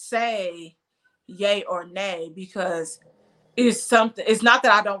can't say yay or nay because it's not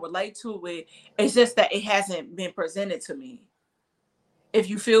that I don't relate to it. It's just that it hasn't been presented to me. If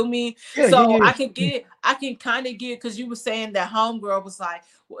you feel me. Yeah, yeah, So yeah. I can kind of get because you were saying that homegirl was like,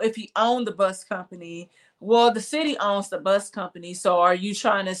 well, if he owned the bus company, well, the city owns the bus company. So are you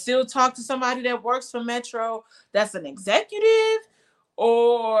trying to still talk to somebody that works for Metro that's an executive?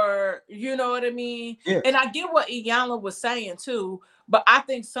 Or you know what I mean? Yeah. And I get what Iyanla was saying too, but I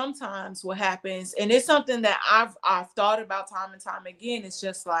think sometimes what happens, and it's something that I've thought about time and time again, it's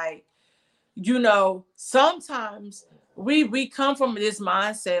just like, sometimes we come from this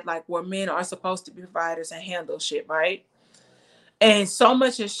mindset like where men are supposed to be providers and handle shit, right? And so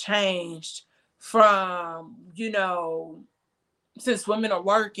much has changed from, since women are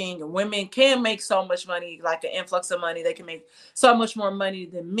working and women can make so much money, like an influx of money, they can make so much more money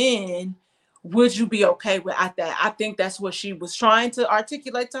than men. Would you be okay with that? I think that's what she was trying to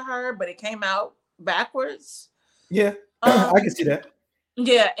articulate to her, but it came out backwards. Yeah. I can Um, see that.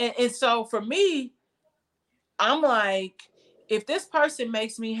 yeah, and so for me, I'm like, if this person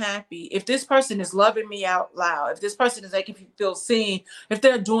makes me happy, if this person is loving me out loud, if this person is making me feel seen, if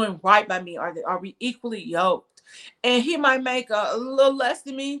they're doing right by me, are we equally yoked? And he might make a little less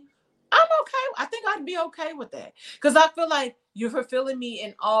than me. I'm okay. I think I'd be okay with that because I feel like you're fulfilling me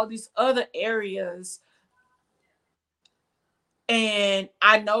in all these other areas. And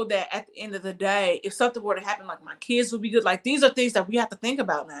I know that at the end of the day, if something were to happen, like my kids would be good. Like these are things that we have to think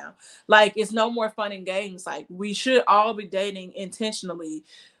about now. Like it's no more fun and games. Like we should all be dating intentionally,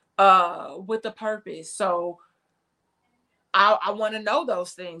 with a purpose. So I want to know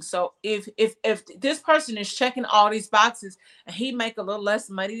those things. So if this person is checking all these boxes and he make a little less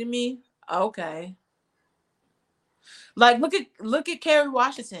money than me, okay. Like look at Kerry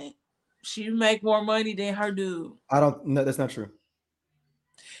Washington. She make more money than her dude. I don't. No, that's not true.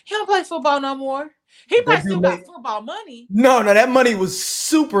 He don't play football no more. He That probably dude still made got football money. no. That money was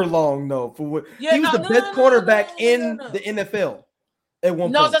super long though. For what Yeah, he was no, the no, best no, no, no, cornerback no, no, no, in no. the NFL at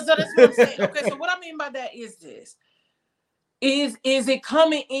one No, point. that's what I'm saying. Okay, so what I mean by that is this: is it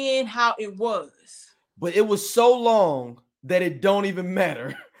coming in how it was? But it was so long that it don't even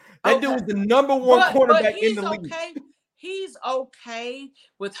matter. That dude Okay, was the number one but cornerback in he's the league. okay. He's okay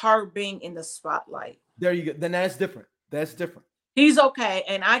with her being in the spotlight. There you go. Then that's different. That's different. He's okay,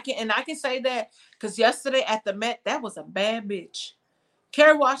 and I can say that because yesterday at the Met, that was a bad bitch.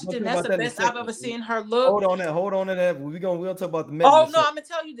 Kerry We'll Washington, talk that's about the that in a best I've second. ever seen her look. Hold on that. Hold on to that. We'll talk about the Met in a Oh no, second. I'm gonna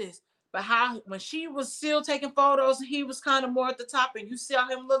tell you this. But how when she was still taking photos, he was kind of more at the top, and you saw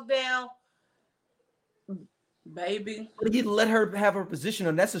him look down. baby. You let her have her position,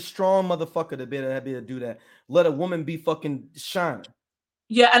 and that's a strong motherfucker to be able to do that. Let a woman be fucking shining.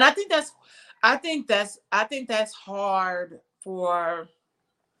 Yeah, and I think that's hard for.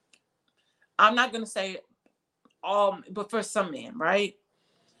 I'm not gonna say all, but for some men, right?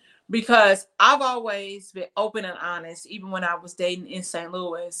 Because I've always been open and honest, even when I was dating in St.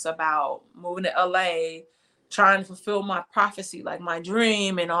 Louis, about moving to LA, trying to fulfill my prophecy, like my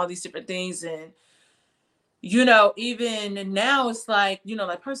dream and all these different things. And, even now it's like,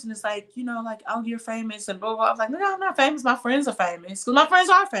 like person is like, like, oh, you're famous and blah, blah. I'm like, no, I'm not famous. My friends are famous because my friends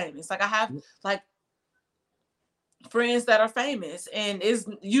are famous. Like I have like friends that are famous and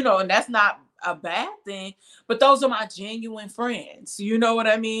and that's not a bad thing, but those are my genuine friends, you know what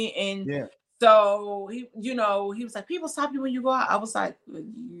I mean? And Yeah. so he was like, people stop you when you go out. I was like,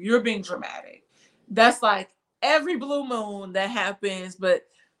 you're being dramatic. That's like every blue moon that happens, but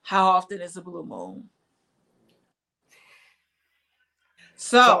how often is a blue moon?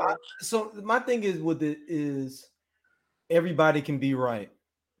 So my thing is with it is everybody can be right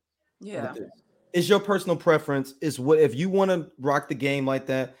with Yeah. this. It's your personal preference. It's what if you want to rock the game like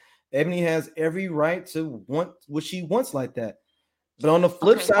that. Ebony has every right to want what she wants like that. But on the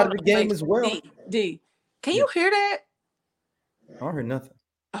flip Okay, side hold of the on. game Wait, as well. D. Can Yeah. you hear that? I don't hear nothing.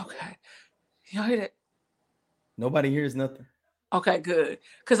 Okay. You hear that? Nobody hears nothing. Okay, good.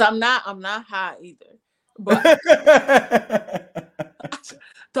 Because I'm not high either. But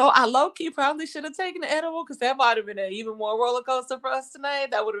though I low key probably should have taken the edible because that might have been an even more roller coaster for us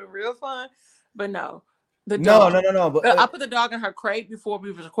tonight. That would have been real fun. But no, the no. dog. But I put the dog in her crate before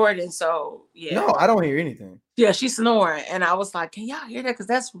we were recording. So yeah. no, I don't hear anything. Yeah, she's snoring. And I was like, can y'all hear that? Because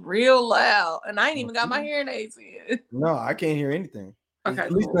that's real loud. And I ain't even got my hearing aids in. No, I can't hear anything. Okay,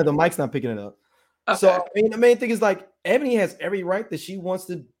 At least cool. the mic's not picking it up. Okay. So I mean, the main thing is like Ebony has every right that she wants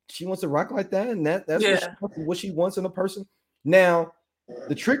to rock like that, and that's what she wants in a person. Now,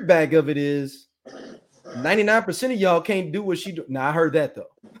 the trick bag of it is 99% of y'all can't do what she do. Now I heard that though.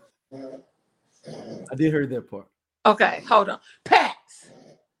 I did hear that part. Okay, hold on. Pass.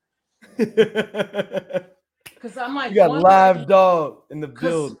 Because I'm like, you got live dog in the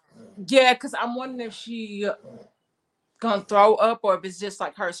building. Yeah, because I'm wondering if she gonna throw up or if it's just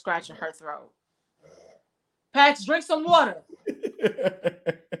like her scratching her throat. Pax, drink some water.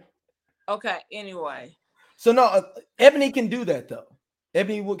 Okay, anyway. So no, Ebony can do that though.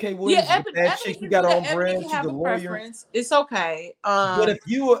 Ebony Williams, yeah, that chick, you got on brand. She's a lawyer. Preference. It's okay. But if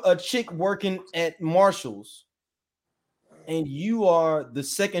you were a chick working at Marshall's and you are the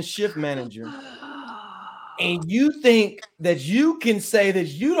second shift manager and you think that you can say that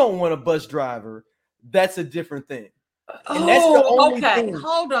you don't want a bus driver, that's a different thing. And that's the only thing.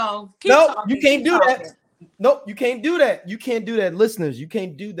 Hold on. You can't do that. Nope, you can't do that. You can't do that, listeners. You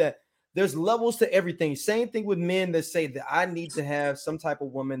can't do that. There's levels to everything. Same thing with men that say that I need to have some type of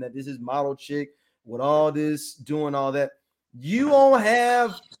woman that this is model chick with all this doing all that. You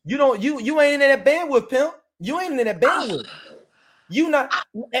ain't in that bandwidth, pimp. You ain't in that bandwidth. You not,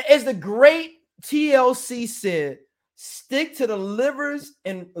 as the great TLC said, stick to the rivers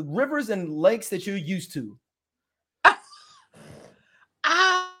and lakes that you're used to.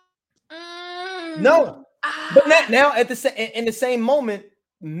 No, but now in the same moment,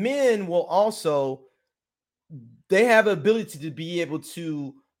 men will also, they have the ability to be able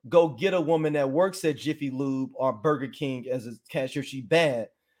to go get a woman that works at Jiffy Lube or Burger King as a cashier. She bad,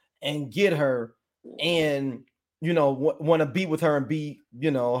 and get her, and want to be with her and be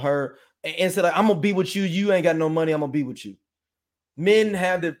her, and say like, I'm gonna be with you. You ain't got no money. I'm gonna be with you. Men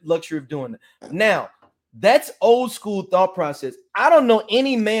have the luxury of doing that. Now, that's old school thought process. I don't know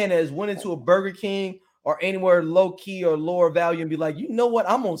any man that has went into a Burger King or anywhere low key or lower value and be like, you know what?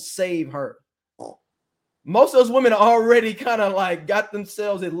 I'm gonna save her. Most of those women are already kind of like got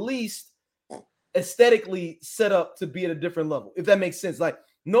themselves at least aesthetically set up to be at a different level, if that makes sense. Like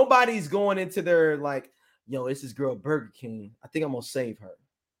nobody's going into their like, yo, it's this girl Burger King. I think I'm gonna save her.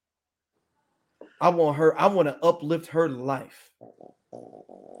 I want to uplift her life.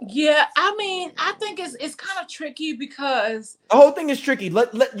 Yeah, I mean, I think it's kind of tricky because the whole thing is tricky.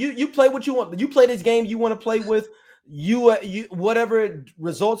 Let you play what you want. You play this game you want to play with. You whatever it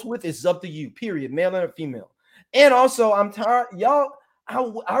results with is up to you. Period. Male or female. And also, I'm tired, y'all.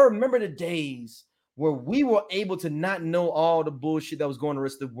 I remember the days where we were able to not know all the bullshit that was going on the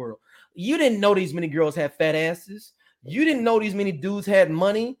rest of the world. You didn't know these many girls had fat asses. You didn't know these many dudes had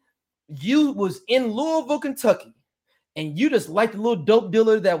money. You was in Louisville, Kentucky, and you just liked a little dope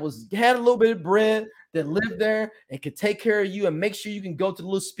dealer that had a little bit of bread, that lived there and could take care of you and make sure you can go to the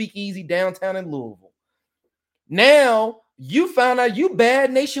little speakeasy downtown in Louisville. Now you found out you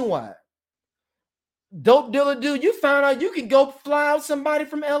bad nationwide. Dope dealer dude, you found out you can go fly out somebody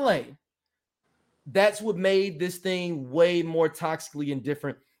from LA. That's what made this thing way more toxically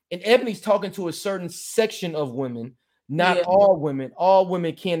indifferent. And Ebony's talking to a certain section of women, not all women. All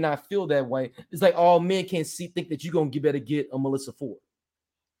women cannot feel that way. It's like all men can't think that you're gonna better get a Melissa Ford.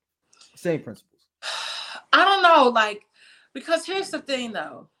 Same principles. I don't know, like, because here's the thing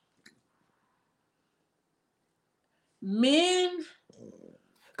though. Men,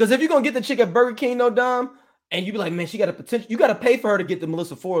 because if you're gonna get the chick at Burger King, no Dom, and you be like, man, she got a potential, you gotta pay for her to get the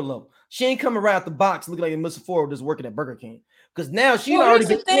Melissa Ford level. She ain't coming right out the box looking like a Melissa Ford just working at Burger King. Because now she already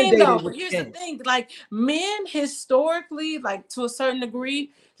been inundated with here's the thing, like men historically, like to a certain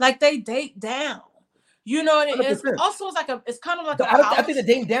degree, like they date down. You know, it's also it's kind of like I think the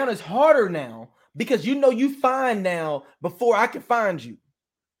dating down is harder now because you find now before I can find you.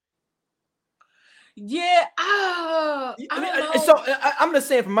 Yeah, I don't know. So I'm just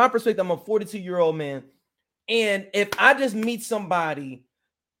saying from my perspective, I'm a 42-year-old man, and if I just meet somebody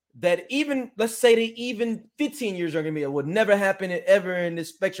that even, let's say they even 15 years younger than me, it would never happen ever in this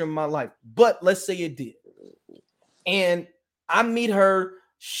spectrum of my life, but let's say it did, and I meet her,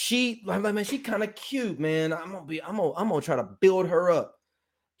 she like, man, she kind of cute, man. I'm gonna try to build her up.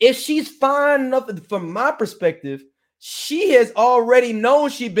 If she's fine enough, from my perspective, she has already known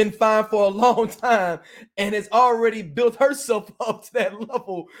she's been fine for a long time and has already built herself up to that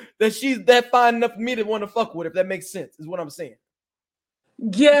level that she's that fine enough for me to want to fuck with, if that makes sense, is what I'm saying.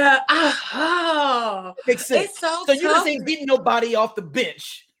 Yeah, it makes sense. It's so you just ain't getting nobody off the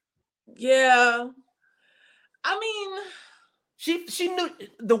bench. Yeah, I mean, she knew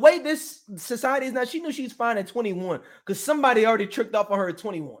the way this society is now. She knew she's fine at 21 because somebody already tricked off on her at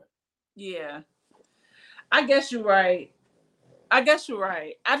 21. Yeah, I guess you're right. I just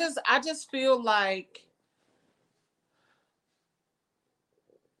feel like,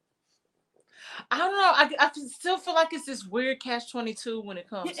 I don't know. I still feel like it's this weird catch-22 when it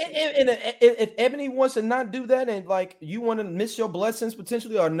comes to if Ebony wants to not do that, and like you want to miss your blessings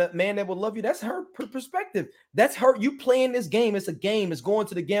potentially, or a man that will love you, that's her perspective. That's her. You playing this game. It's a game. It's going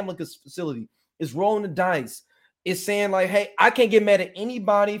to the gambling facility. It's rolling the dice. It's saying like, hey, I can't get mad at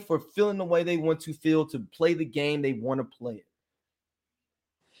anybody for feeling the way they want to feel to play the game they want to play it.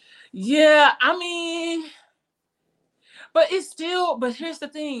 Yeah, I mean, but here's the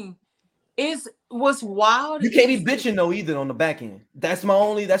thing. What's wild. You can't be bitching though either on the back end. That's my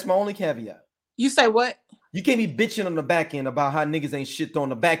only caveat. You say what? You can't be bitching on the back end about how niggas ain't shit on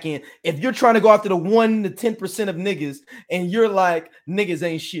the back end. If you're trying to go after the 1 to 10% of niggas and you're like, niggas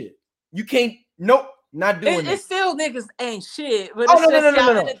ain't shit. You can't, nope, not doing it. It's still niggas ain't shit. But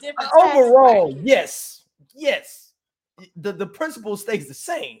no. Overall, yes. The principle stays the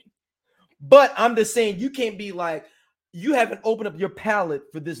same. But I'm just saying you can't be like, you haven't opened up your palate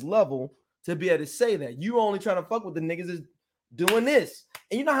for this level to be able to say that. You only trying to fuck with the niggas is doing this.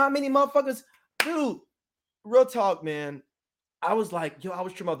 And you know how many motherfuckers, dude, real talk, man. I was like, I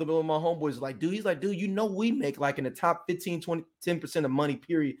was trimming out the middle of my homeboys. Like, dude, he's like, dude, we make like in the top 15, 20, 10% of money,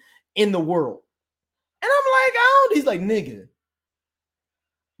 period, in the world. And I'm like, oh, he's like, nigga,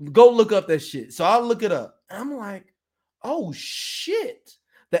 go look up that shit. So I'll look it up. And I'm like, oh, shit.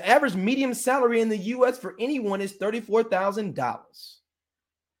 The average median salary in the U.S. for anyone is $34,000.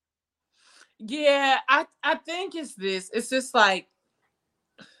 Yeah, I think it's this. It's just like,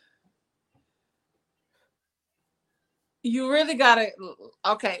 you really gotta.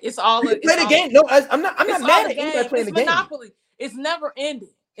 Okay, it's all. Play the game. No, I'm not mad at anybody playing the game. It's Monopoly. It's never ending.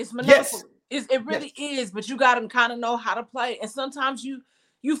 It's Monopoly. Yes. It really is. But you gotta kind of know how to play. And sometimes you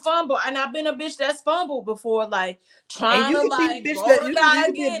fumble. And I've been a bitch that's fumbled before, like trying to like roll the die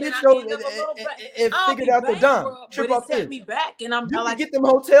again. And figured out the dumb. But it set me back. And I'm like, get them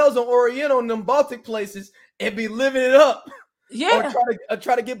hotels on Oriental and them Baltic places and be living it up. Yeah, or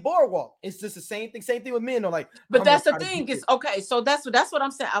try to get boardwalk. It's just the same thing. Same thing with men. They're like, but that's the thing. It's okay. So that's what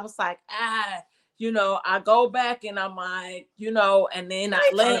I'm saying. I was like, I go back and I'm like, and then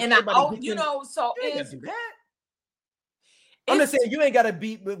I land and so it's. I'm just saying you ain't gotta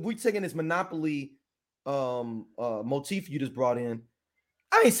be. We taking this Monopoly motif you just brought in.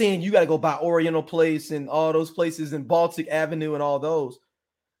 I ain't saying you gotta go buy Oriental Place and all those places in Baltic Avenue and all those.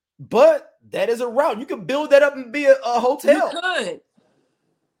 But that is a route. You can build that up and be a hotel.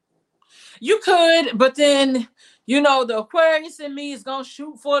 You could, but then the Aquarius in me is gonna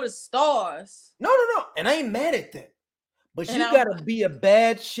shoot for the stars. No. And I ain't mad at that. But you gotta be a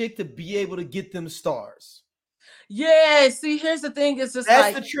bad chick to be able to get them stars. Yeah, see, here's the thing. It's just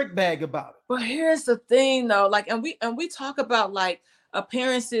that's the trick bag about it. But here's the thing though, like, and we talk about like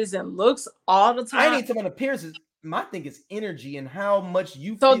appearances and looks all the time. I ain't talking about appearances. my thing is energy and how much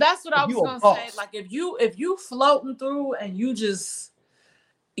you So feel. that's what If I was you a gonna say. boss, Like if you floating through and you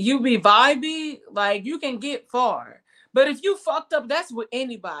be vibey, like you can get far. But if you fucked up, that's with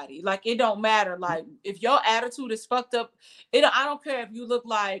anybody. Like it don't matter. Like if your attitude is fucked up, I don't care if you look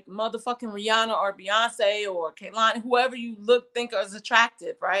like motherfucking Rihanna or Beyonce or Kehlani, whoever you think is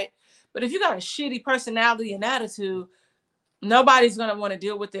attractive, right? But if you got a shitty personality and attitude, nobody's gonna want to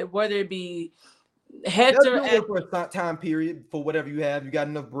deal with it, whether it be they'll hetero. do it for a time period for whatever you have. You got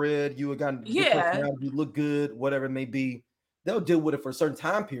enough bread, you got a good Yeah, personality, you look good, whatever it may be. They'll deal with it for a certain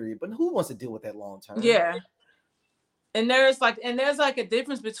time period, but who wants to deal with that long term? yeah. And there's like a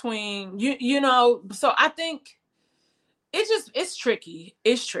difference between you know. So I think it's tricky.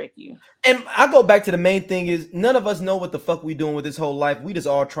 It's tricky. And I go back to the main thing is none of us know what the fuck we doing with this whole life. We just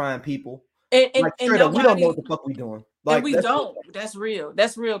all trying people. And and, Like and straight up, we don't know what nobody the fuck we doing. and Like we that's don't. That's real.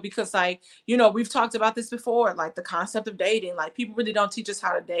 That's real because like, we've talked about this before, like the concept of dating. Like people really don't teach us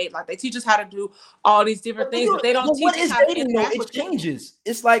how to date. Like they teach us how to do all these different but, they things, do, but they don't but what teach us is how to dating though? interact It with people. changes.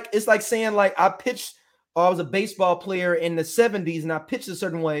 It's like saying like I pitched or I was a baseball player in the 70s and I pitched a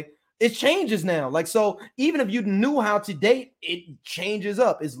certain way. It changes now. Like so, even if you knew how to date, it changes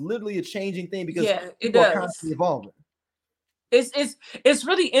up. It's literally a changing thing because Yeah, it people are does. constantly evolving. It's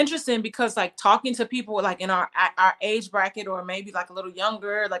really interesting because like talking to people like in our age bracket or maybe like a little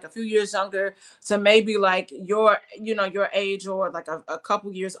younger, like a few years younger, so maybe like your age or like a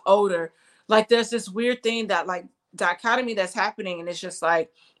couple years older, like there's this weird thing that like dichotomy that's happening, and it's just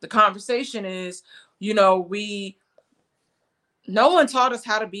like the conversation is, we no one taught us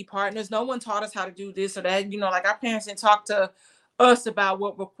how to be partners. No one taught us how to do this or that. Like our parents didn't talk to us about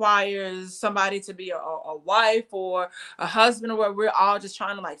what requires somebody to be a wife or a husband, or what. We're all just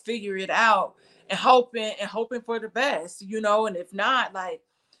trying to like figure it out and hoping for the best, and if not, like,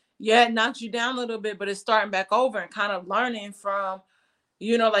 yeah, it knocks you down a little bit, but it's starting back over and kind of learning from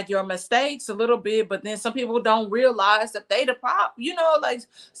like your mistakes a little bit, but then some people don't realize that they the problem, like,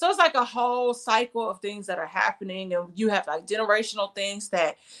 so it's like a whole cycle of things that are happening, and you have like generational things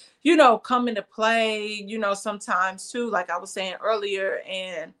that come into play, sometimes too, like I was saying earlier,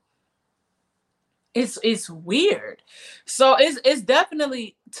 and it's weird. So it's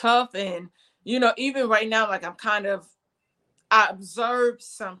definitely tough, and even right now, like I observed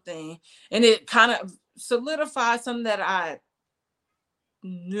something, and it kind of solidified something that I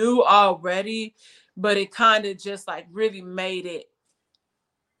knew already, but it kind of just like really made it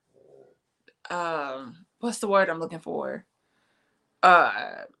what's the word I'm looking for?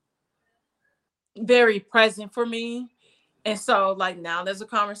 Uh Very present for me. And so like now there's a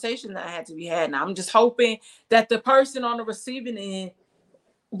conversation that had to be had. And I'm just hoping that the person on the receiving end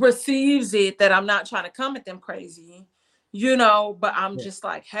receives it, that I'm not trying to come at them crazy, but I'm Yeah. just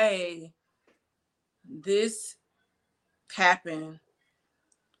like, hey, this happened.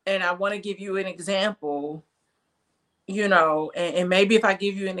 And I want to give you an example, and maybe if I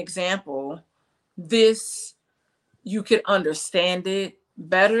give you an example, this you could understand it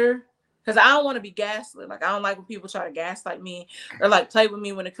better. Because I don't want to be gaslit. Like I don't like when people try to gaslight me or like play with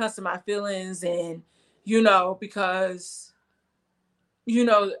me when it comes to my feelings, and because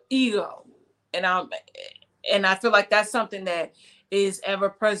ego. And I feel like that's something that is ever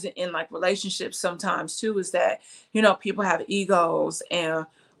present in like relationships sometimes too, is that people have egos, and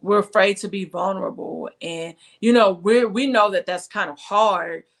we're afraid to be vulnerable, and we know that that's kind of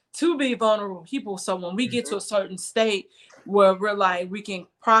hard to be vulnerable people. So when we get to a certain state where we're like, we can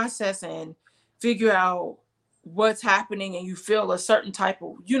process and figure out what's happening, and you feel a certain type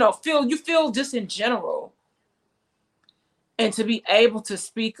of feel just in general, and to be able to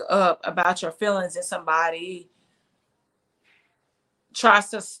speak up about your feelings, and somebody tries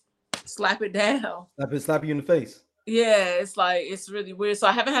to slap it down. Slap you in the face. Yeah, it's like it's really weird. So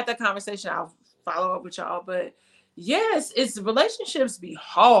I haven't had that conversation. I'll follow up with y'all, but yes, it's relationships be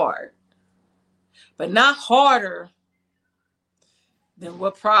hard, but not harder than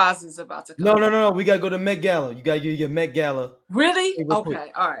what prize is about to No, come. no, no, no. We gotta go to Met Gala. You gotta get your Met Gala. Really? Real quick.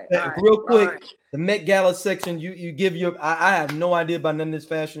 Okay. All right. All right. Real All quick, right. the Met Gala section. You give your. I have no idea about none of this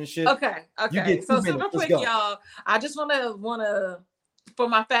fashion shit. Okay. You Okay. get So 2 minutes. super Let's quick, go. y'all. I just wanna for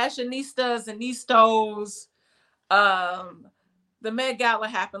my fashionistas and nistos. Um, the Met Gala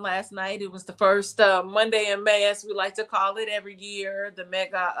happened last night. It was the first Monday in May, as we like to call it every year. The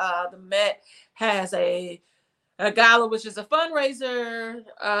Met has a gala, which is a fundraiser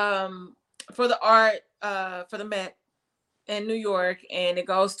for the art for the Met in New York, and it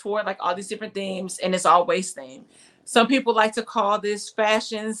goes toward like all these different themes, and it's always themed. Some people like to call this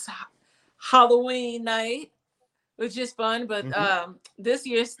fashion's Halloween night. which is fun. But Mhm. this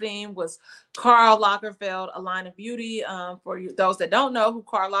year's theme was Karl Lagerfeld, A Line of Beauty. For you, those that don't know who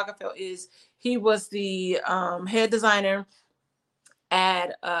Karl Lagerfeld is, he was the head designer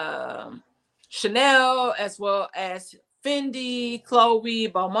at Chanel, as well as Fendi, Chloe,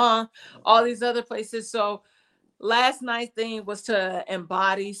 Balmain, all these other places. So last night's theme was to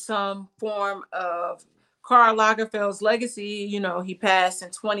embody some form of Karl Lagerfeld's legacy. You know, he passed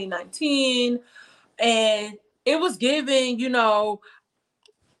in 2019, and it was giving,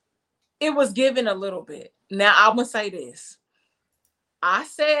 it was given a little bit. Now I'm gonna say this. I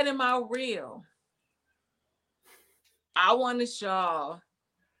said in my reel, I wanted y'all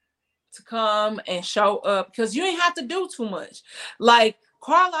to come and show up because you ain't have to do too much. Like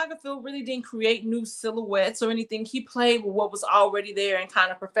Karl Lagerfeld really didn't create new silhouettes or anything. He played with what was already there and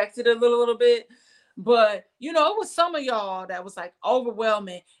kind of perfected it a little bit. But it was some of y'all that was like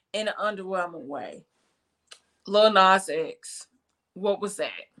overwhelming in an underwhelming way. Lil Nas X, what was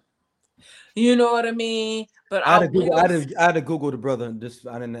that? You know what I mean? But I had I to Google. will. I had to Google the brother. This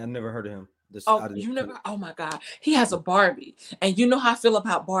I didn't. I never heard of him. This Oh, I didn't. you never? Oh my God, he has a Barbie, and you know how I feel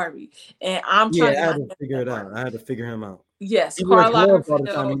about Barbie, and I'm Yeah, trying to get I had my to hands on figure that it out. Barbie. I had to figure him out. Yes, He wears Karl gloves all the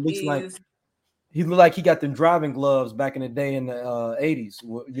time. Lagerfeld is. He looked like he got them driving gloves back in the day in the 80s.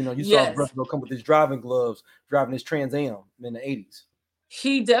 You saw Yes, brother come with his driving gloves, driving his Trans Am in the 80s.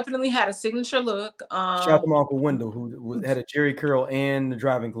 he definitely had a signature look. Shout out to my uncle Wendell, who had a Jerry curl and the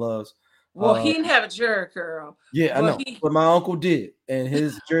driving gloves. Well, Uh, he didn't have a Jerry curl, yeah, I but know, he but my uncle did, and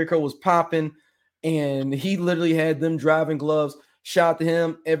his Jerry curl was popping, and he literally had them driving gloves. Shout out to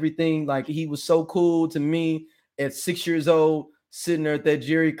him, everything. Like he was so cool to me at 6 years old, sitting there at that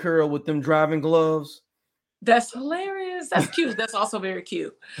Jerry curl with them driving gloves. that's hilarious. That's cute. That's also very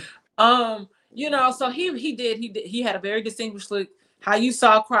cute. So he had a very distinguished look. How you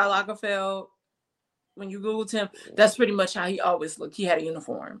saw Karl Lagerfeld when you Googled him, that's pretty much how he always looked. He had a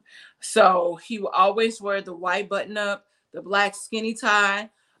uniform. So he would always wear the white button up, the black skinny tie,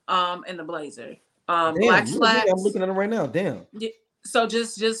 and the blazer. Black Damn, yeah, yeah, I'm slacks. looking at him right now. Damn. So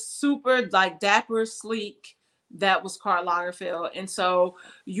just super like dapper, sleek. That was Karl Lagerfeld. And so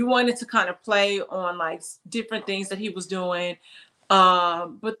you wanted to kind of play on like different things that he was doing.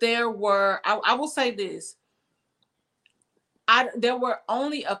 But I will say this, there were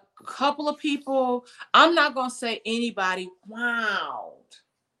only a couple of people. I'm not gonna say anybody wowed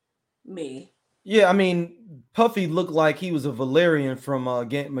me. Yeah, I mean, Puffy looked like he was a Valerian from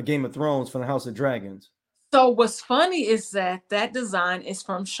Game of Thrones from the House of Dragons. So what's funny is that design is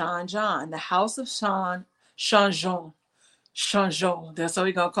from Sean John, the House of Sean John, Sean John. That's what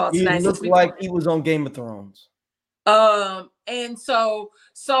we're gonna call it He tonight since looked we. like he was on Game of Thrones. And so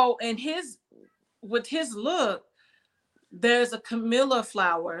in his with his look, there's a Camilla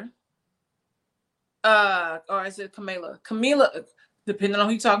flower, or is it Camilla? Camilla, depending on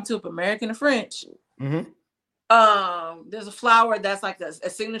who you're talking to, if American or French. Mm-hmm. There's a flower that's like a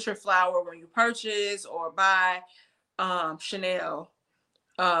signature flower when you purchase or buy Chanel,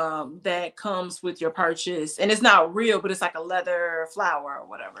 that comes with your purchase, and it's not real, but it's like a leather flower or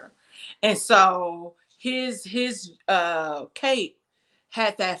whatever. And so his cape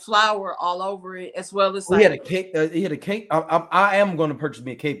had that flower all over it, as well as Oh, he had like. a cape. He had a cape. I am going to purchase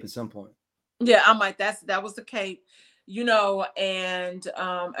me a cape at some point. Yeah, I'm like, that was the cape, and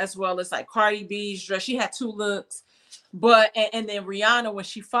as well as like Cardi B's dress. She had two looks, but and then Rihanna, when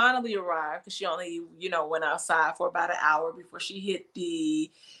she finally arrived, because she only, went outside for about an hour before she hit the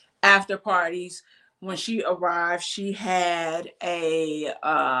after parties. When she arrived, she had a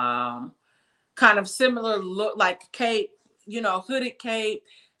kind of similar look, like cape, hooded cape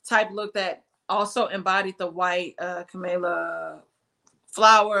type look that also embodied the white camellia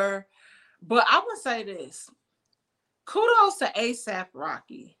flower. But I would say this, kudos to ASAP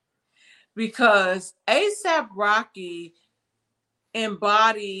Rocky, because ASAP Rocky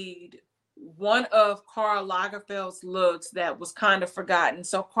embodied one of Karl Lagerfeld's looks that was kind of forgotten.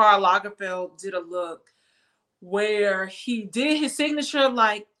 So Karl Lagerfeld did a look where he did his signature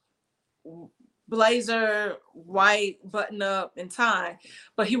like blazer, white button up and tie,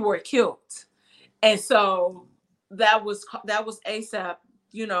 but he wore a kilt. And so that was ASAP,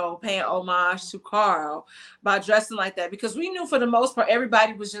 paying homage to Karl by dressing like that, because we knew for the most part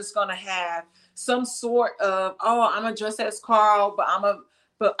everybody was just gonna have some sort of, oh, I'm gonna dress as Karl, but I'm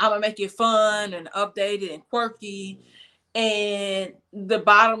gonna make it fun and updated and quirky. And the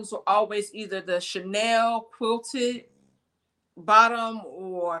bottoms were always either the Chanel quilted bottom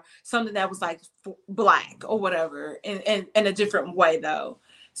or something that was like black or whatever, in a different way though.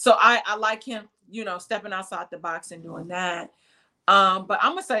 So I like him, stepping outside the box and doing that. But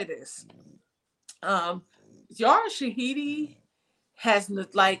I'm gonna say this. Yara Shahidi has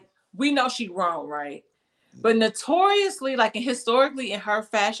like, we know she grown, right? But notoriously, like, and historically in her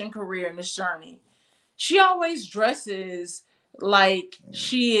fashion career in this journey, she always dresses like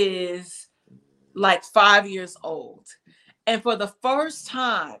she is like 5 years old. And for the first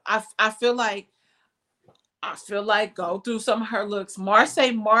time, I feel like go through some of her looks.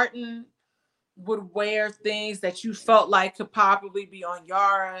 Marsai Martin would wear things that you felt like could probably be on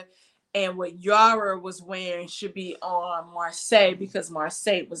Yara, and what Yara was wearing should be on Marsai because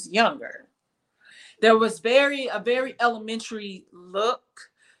Marsai was younger. There was a very elementary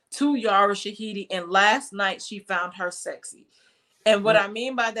look to Yara Shahidi, and last night she found her sexy. And what I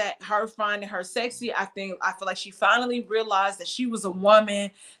mean by that, her finding her sexy, I feel like she finally realized that she was a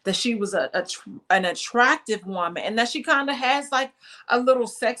woman, that she was an attractive woman, and that she kind of has like a little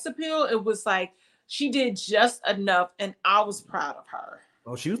sex appeal. It was like she did just enough, and I was proud of her.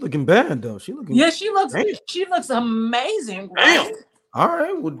 Oh, she was looking bad though. She looking. Yeah, Damn. she looks amazing, right? Damn. All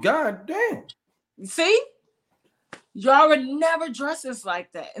right. Well, god damn. See, Yara never dresses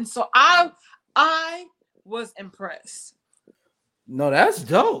like that, and so I was impressed. No, that's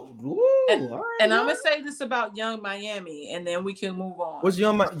dope. Woo, And, all right, and I'm gonna say this about Young Miami, and then we can move on. Was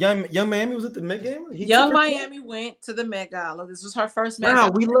young Miami was at the Met Gala? Young Miami went to the Met Gala. This was her first Met Wow,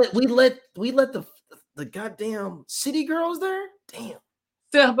 Gala. we let the goddamn city girls there. Damn.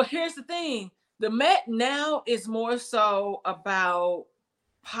 So, but here's the thing: the Met now is more so about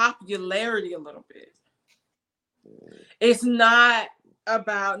popularity a little bit. It's not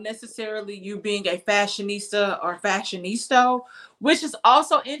about necessarily you being a fashionista or fashionista, which is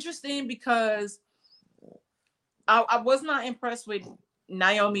also interesting because I was not impressed with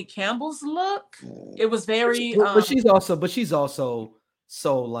Naomi Campbell's look. It was very but she's also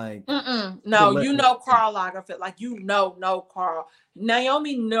so like no, you know Karl Lagerfeld, like no Karl.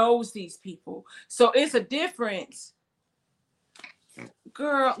 Naomi knows these people. So it's a difference.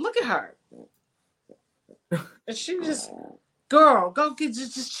 Girl, look at her. And she just, girl, go get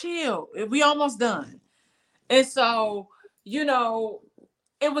just chill. We almost done. And so, you know,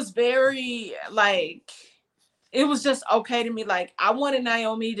 it was very like, it was just okay to me. Like, I wanted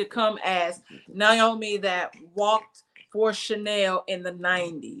Naomi to come as Naomi that walked for Chanel in the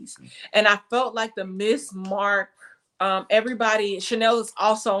 90s. And I felt like the Miss Mark, everybody, Chanel is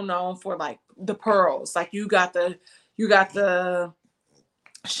also known for like the pearls. Like you got the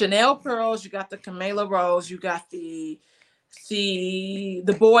Chanel pearls, you got the Camila Rose, you got the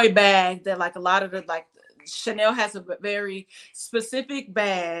boy bag that like a lot of the like Chanel has a very specific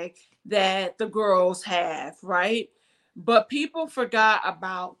bag that the girls have, right? But people forgot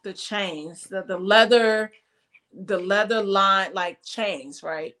about the chains, the leather line like chains,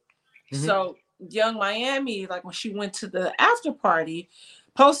 right? Mm-hmm. So Young Miami, like when she went to the after party,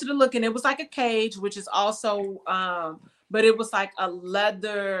 posted a look, and it was like a cage, which is also but it was like a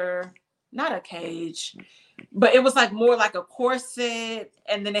leather, not a cage, but it was like more like a corset,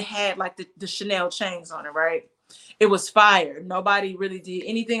 and then it had like the Chanel chains on it, right? It was fire. Nobody really did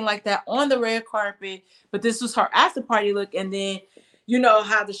anything like that on the red carpet, but this was her after party look. And then you know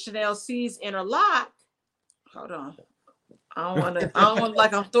how the Chanel C's interlock. Hold on. I don't want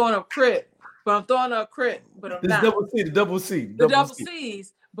like I'm throwing a crit, but I'm throwing a crit, but I'm not. The double C. The double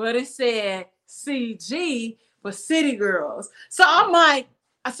C's, but it said CG for City Girls. So I'm like,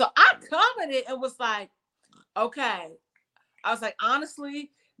 so I commented and was like, okay. I was like, honestly,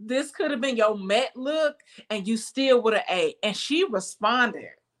 this could have been your Met look and you still would have ate. And she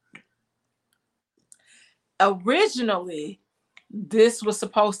responded. Originally, this was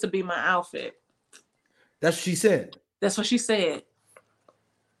supposed to be my outfit. That's what she said. That's what she said.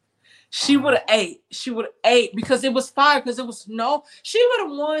 She would have ate. She would have ate because it was fire. Because it was she would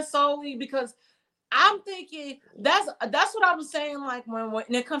have won solely because I'm thinking that's what I was saying. Like when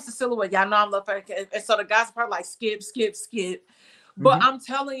it comes to silhouette, y'all know I love her. And so the guys are probably like skip. But I'm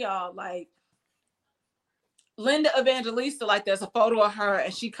telling y'all, like Linda Evangelista, like there's a photo of her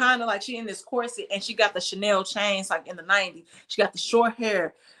and she kind of like she in this corset and she got the Chanel chains like in the 90s. She got the short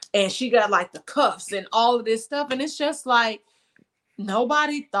hair and she got like the cuffs and all of this stuff. And it's just like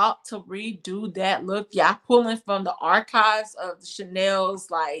nobody thought to redo that look. Y'all pulling from the archives of the Chanel's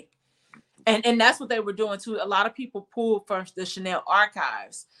like, and that's what they were doing too. A lot of people pulled from the Chanel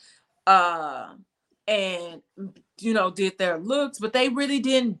archives. And you know, did their looks, but they really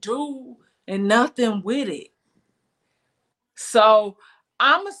didn't do nothing with it. So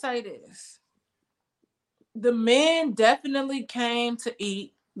I'm gonna say this: the men definitely came to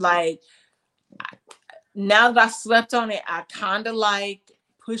eat. Like now that I slept on it, I kind of like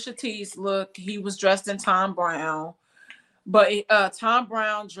Pusha T's look. He was dressed in Tom Brown. But Tom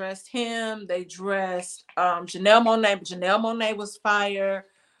Brown dressed him. They dressed Janelle Monáe, but Janelle Monáe was fire.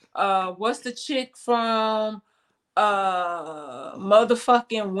 What's the chick from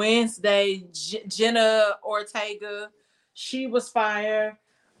motherfucking Wednesday? Jenna Ortega. She was fire.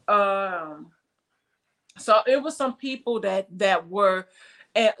 So it was some people that were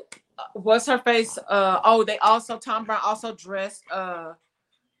and what's her face? They also Tom Brown also dressed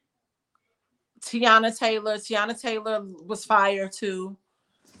Tiana Taylor. Tiana Taylor was fire too.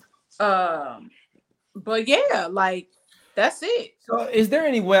 But yeah, like that's it. So is there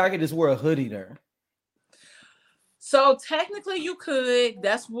any way I could just wear a hoodie there? So technically you could.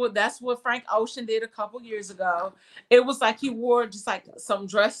 That's what Frank Ocean did a couple years ago. It was like he wore just like some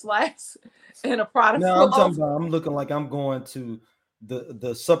dress slacks and a Prada No, I'm talking pullover. about I'm looking like I'm going to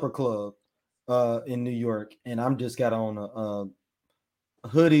the supper club in New York, and I'm just got on a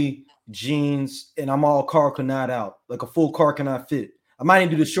hoodie, jeans, and I'm all Carl Canat out, like a full Carl Canat fit. I might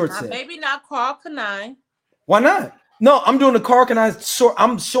even do the short set. Maybe not Carl Kanai. Why not? No, I'm doing the Carl Canat short.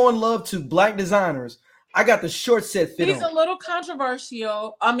 I'm showing love to black designers. I got the short set fit He's on. a little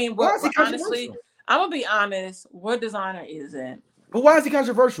controversial. I mean, Why is he honestly, controversial? I'm gonna be honest. What designer is it? But why is he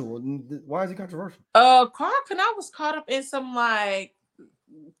controversial? Why is he controversial? Carl Kanai was caught up in some like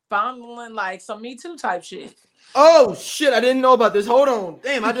fondling, like some Me Too type shit. Oh shit! I didn't know about this. Hold on,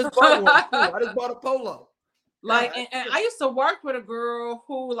 damn! I just bought one too. I just bought a polo. Like, and I used to work with a girl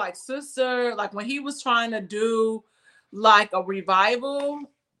who, like, sister, like when he was trying to do like a revival,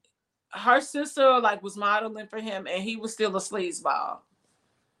 her sister like was modeling for him, and he was still a sleazeball.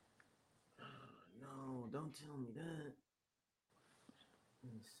 No, don't tell me that.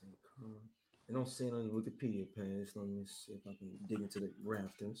 Let me see. I don't see it on the Wikipedia page. Let me see if I can dig into the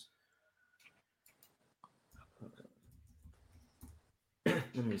rafters.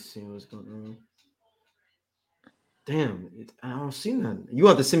 Let me see what's going on. Damn, I don't see nothing. You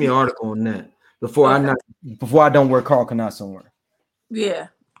have to send me an article on that before I don't wear Carl Canat somewhere. Yeah.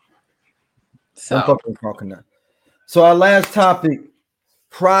 Don't fuck with Carl Canat. So our last topic,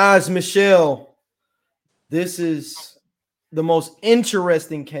 Prize Michelle. This is the most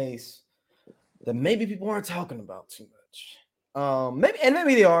interesting case that maybe people aren't talking about too much.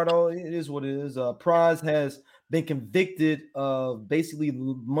 Maybe they are though. It is what it is. Prize has been convicted of basically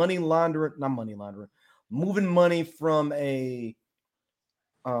moving money from a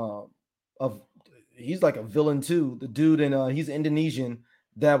of he's like a villain too. The dude and he's Indonesian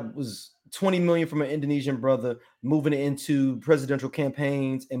that was 20 million from an Indonesian brother, moving it into presidential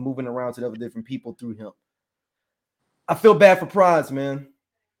campaigns and moving around to other different people through him. I feel bad for Prize, man.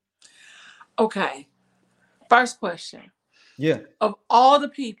 Okay. First question. Yeah. Of all the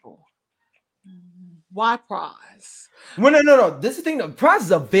people, why Prize? Well, no. This is the thing. Prize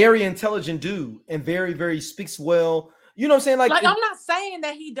is a very intelligent dude and very, very speaks well. You know what I'm saying? Like I'm not saying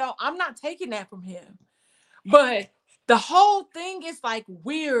that he don't. I'm not taking that from him. But the whole thing is like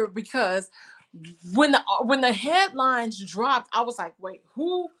weird because when the headlines dropped, I was like, wait,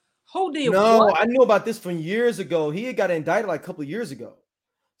 who did what? I knew about this from years ago. He had got indicted like a couple of years ago.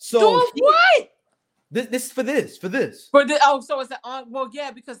 So doing what? This is for this. So is that well,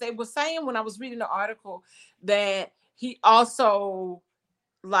 yeah, because they were saying when I was reading the article that he also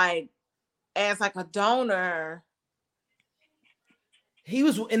like as like a donor. He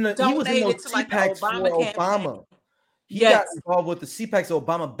was in those CPACs for Obama. He got involved with the CPACs of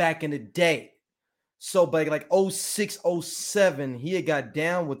Obama back in the day. So by like 06, 07, he had got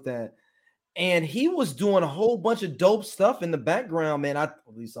down with that. And he was doing a whole bunch of dope stuff in the background, man. At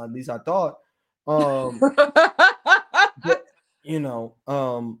least I thought. But, in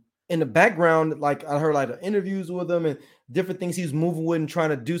the background, like I heard like interviews with him and different things he's moving with and trying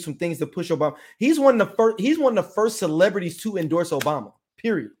to do some things to push Obama. He's one of the first celebrities to endorse Obama.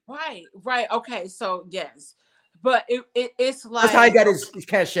 Period. Right. Okay. So yes, but it's like that's how he got his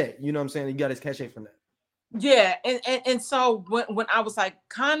cachet. You know what I'm saying? He got his cachet from that. Yeah, and so when I was like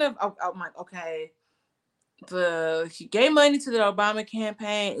kind of I'm like, okay, he gave money to the Obama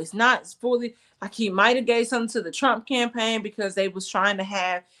campaign. It's not fully like he might have gave something to the Trump campaign because he was trying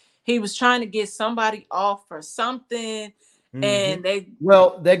to get somebody off for something. Mm-hmm. And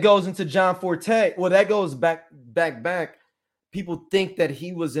that goes into John Forte. Well, that goes back. People think that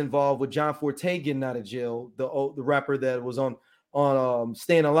he was involved with John Forte getting out of jail, the rapper that was on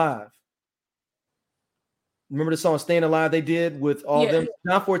Staying Alive. Remember the song Staying Alive they did with all them?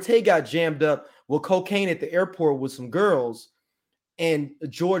 John Forte got jammed up with cocaine at the airport with some girls. And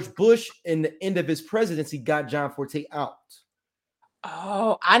George Bush, in the end of his presidency, got John Forte out.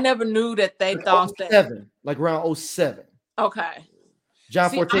 Oh, I never knew that they thought that. Like around 07. Okay. John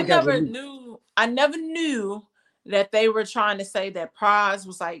Forte I never knew that they were trying to say that Praz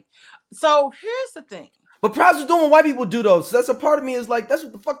was like. So here's the thing. But Praz was doing what white people do though. So that's a part of me is like, that's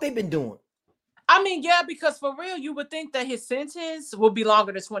what the fuck they've been doing. I mean, yeah, because for real, you would think that his sentence will be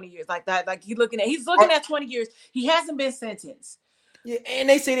longer than 20 years. Like that, like he's looking at 20 years. He hasn't been sentenced. Yeah, and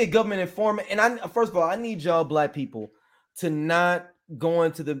they say they're government informant. And I first of all, I need y'all black people to not go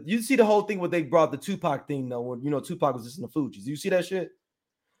into the. You see the whole thing where they brought the Tupac thing though, when Tupac was just in the Fugees. You see that shit?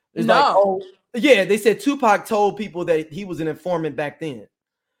 It's no. like, oh yeah, they said Tupac told people that he was an informant back then.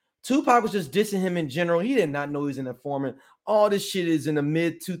 Tupac was just dissing him in general. He did not know he was an informant. All this shit is in the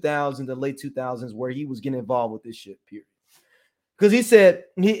mid 2000s, the late 2000s, where he was getting involved with this shit, period. Because he said,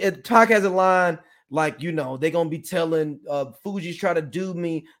 Pac has a line like, they going to be telling Fuji's try to do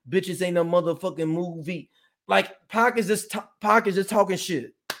me. Bitches ain't no motherfucking movie. Like, Pac is just talking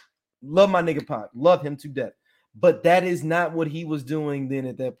shit. Love my nigga Pac. Love him to death. But that is not what he was doing then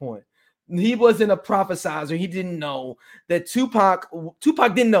at that point. He wasn't a prophesizer. He didn't know that Tupac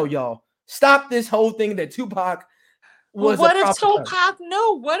didn't know, y'all. Stop this whole thing that Tupac was what if Tupac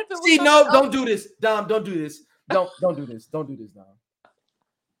knew? What if it was no, don't do this. Dom, don't do this. Don't do this. Don't do this, Dom.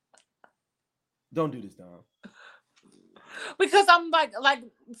 Don't do this, Dom. Because I'm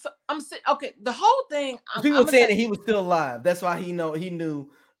okay. The whole thing. People saying that he was still alive. That's why he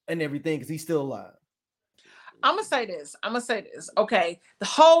knew and everything because he's still alive. I'm gonna say this. Okay, the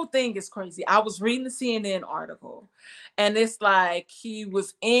whole thing is crazy. I was reading the CNN article, and it's like he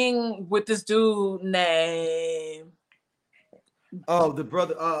was in with this dude named. Oh, the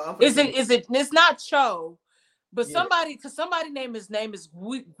brother. Is it? It's not Cho, but somebody named his name is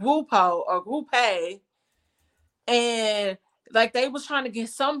Wupo or Wupe, and like they was trying to get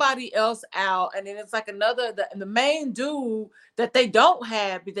somebody else out, and then it's like the main dude that they don't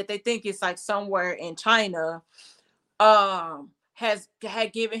have, but that they think is like somewhere in China,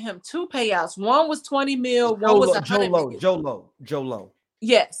 had given him 2 payouts. One was 20 mil, one was 100 million. Joe Low.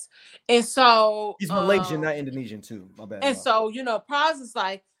 Yes. And so he's Malaysian, not Indonesian too. My bad. And so, Praz is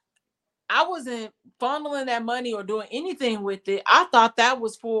like, I wasn't funneling that money or doing anything with it. I thought that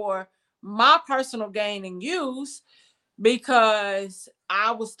was for my personal gain and use because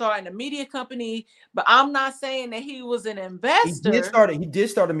I was starting a media company, but I'm not saying that he was an investor. He did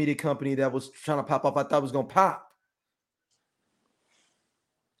start a media company that was trying to pop up. I thought it was going to pop.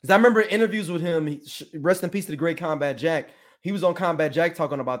 Because I remember interviews with him. Rest in peace to the great Combat Jack. He was on Combat Jack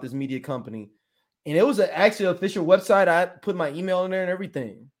talking about this media company. And it was actually an official website. I put my email in there and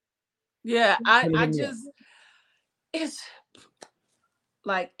everything. Yeah, it's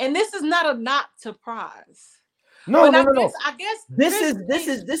like, and this is not a knock to Praz. No. I guess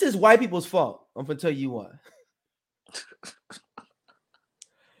this is white people's fault. I'm gonna tell you why.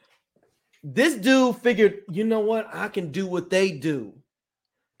 This dude figured, you know what? I can do what they do.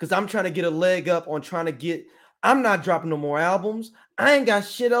 Because I'm trying to get a leg up on I'm not dropping no more albums. I ain't got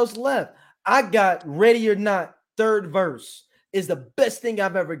shit else left. I got Ready or Not, third verse is the best thing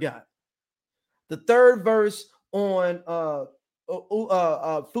I've ever got. The third verse on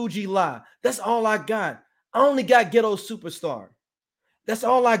Fuji Lie. That's all I got. I only got Ghetto Superstar. That's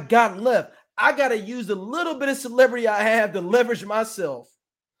all I got left. I got to use a little bit of celebrity I have to leverage myself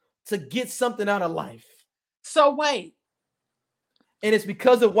to get something out of life. So wait. And it's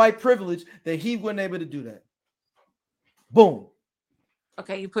because of white privilege that he wasn't able to do that. Boom.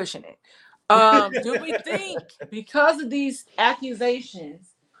 Okay, you're pushing it. Do we think because of these accusations,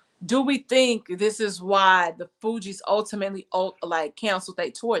 do we think this is why the Fugees ultimately canceled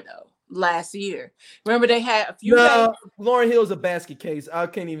their tour though last year? Remember they had a few days. Lauryn Hill's a basket case. I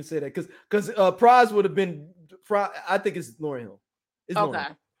can't even say that because Praz would have been. I think it's Lauryn Hill. It's okay.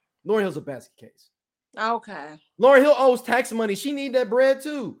 Lauryn Hill's a basket case. Okay. Lauryn Hill owes tax money. She need that bread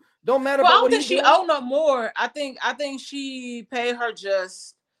too. Don't matter. Well, I don't think she owed no more. I think she paid her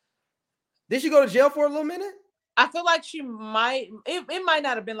just. Did she go to jail for a little minute? I feel like she might. It might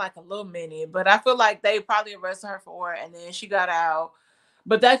not have been like a little minute, but I feel like they probably arrested her for it, and then she got out.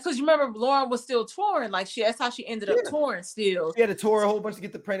 But that's because you remember Lauren was still touring. Like that's how she ended up touring still. She had to tour a whole bunch to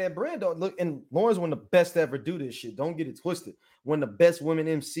get that bread. Look, and Lauren's one of the best to ever do this shit. Don't get it twisted. One of the best women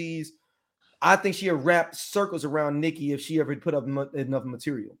MCs. I think she had wrapped circles around Nicki if she ever put up enough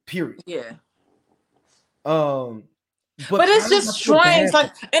material. Period. Yeah. But it's just strange.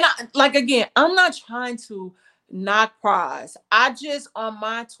 Again, I'm not trying to knock Praz. I just on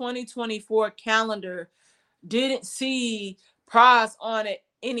my 2024 calendar didn't see Praz on it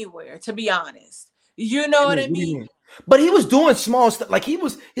anywhere. To be honest, you know what I mean. But he was doing small stuff. Like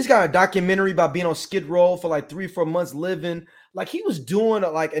he's got a documentary about being on Skid Row for like 3-4 months living. like he was doing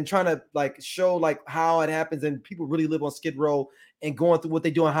like and trying to like show like how it happens and people really live on Skid Row and going through what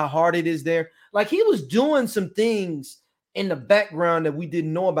they do and how hard it is there. Like he was doing some things in the background that we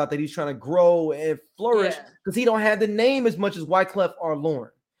didn't know about that he's trying to grow and flourish because he don't have the name as much as Wyclef or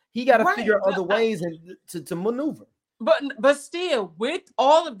Lauren. He got to figure out other ways and to maneuver. But still, with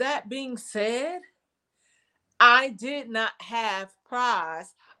all of that being said, I did not have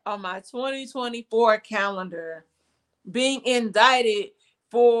Prize on my 2024 calendar being indicted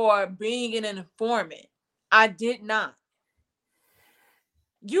for being an informant. I did not.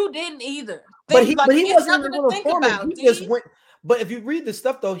 You didn't either. But he wasn't even an informant. He just went. But if you read the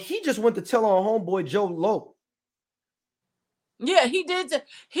stuff though, he just went to tell on homeboy Joe Lowe. Yeah, he did.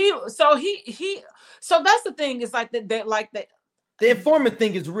 So that's the thing. It's like that. The informant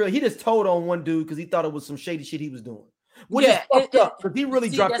thing is real. He just told on one dude because he thought it was some shady shit he was doing. Which is fucked up because he really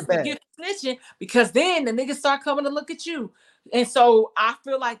dropped the bag. Snitching because then the niggas start coming to look at you, and so I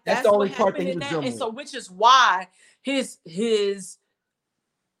feel like that's the only part that he was doing. And so, which is why his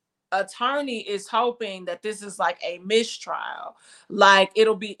attorney is hoping that this is like a mistrial, like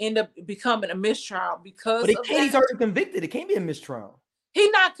it'll end up becoming a mistrial because. But he's already convicted. It can't be a mistrial.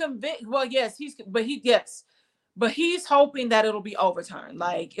 He's not convicted. Well, yes, but he's hoping that it'll be overturned.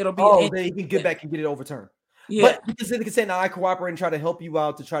 Like it'll be. Oh, then he can get back and get it overturned. Yeah. But because they can say, now I cooperate and try to help you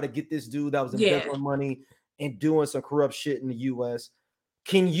out to try to get this dude that was embezzling money and doing some corrupt shit in the U.S.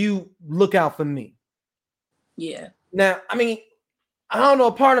 Can you look out for me? Yeah. Now, I mean, I don't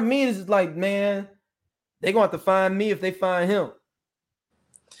know. Part of me is like, man, they're going to have to find me if they find him.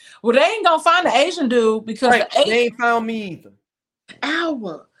 Well, they ain't going to find the Asian dude because they ain't found me either.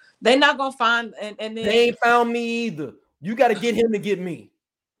 They're not going to find. And then they ain't found me either. You got to get him to get me.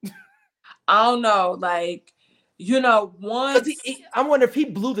 I don't know, like, once I wonder if he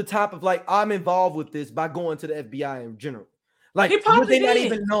blew the top of like I'm involved with this by going to the FBI in general. Like, he probably did. Not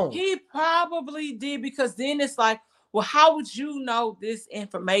even know. He probably did because then it's like, well, how would you know this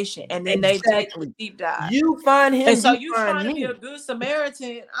information? And then they take a deep dive. You find him, and so you trying to be a good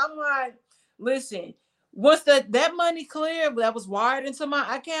Samaritan. I'm like, listen, once that money cleared that was wired into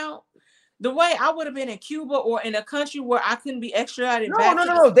my account. The way I would have been in Cuba or in a country where I couldn't be extradited.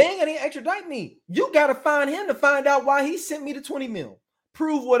 No. They ain't gonna extradite me. You gotta find him to find out why he sent me the 20 mil.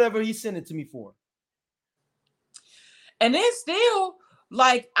 Prove whatever he sent it to me for. And then still,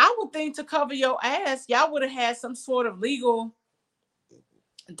 like, I would think to cover your ass, y'all would have had some sort of legal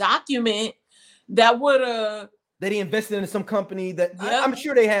document that would have. That he invested in some company that I'm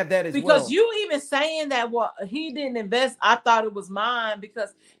sure they have that as well. Because you even saying that he didn't invest, I thought it was mine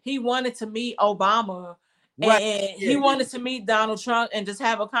because he wanted to meet Obama and he wanted to meet Donald Trump and just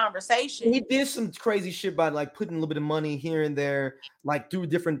have a conversation. He did some crazy shit by like putting a little bit of money here and there, like through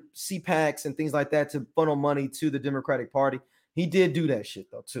different CPACs and things like that to funnel money to the Democratic Party. He did do that shit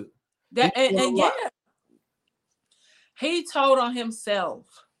though too. He told on himself.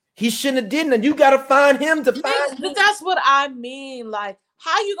 He shouldn't have did it. You gotta find him to find him. That's what I mean. Like,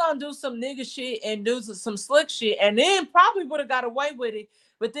 how you gonna do some nigga shit and do some slick shit and then probably would have got away with it,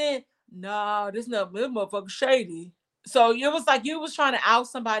 but then this motherfucker shady. So it was like you was trying to out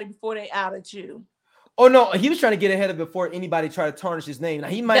somebody before they outed you. Oh no, he was trying to get ahead of it before anybody tried to tarnish his name. Now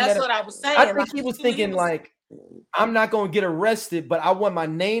he might. That's what I was saying. I think he was thinking like, I'm not gonna get arrested, but I want my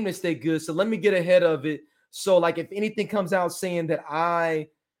name to stay good. So let me get ahead of it. So like, if anything comes out saying that I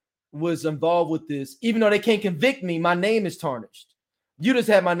was involved with this, even though they can't convict me, my name is tarnished. You just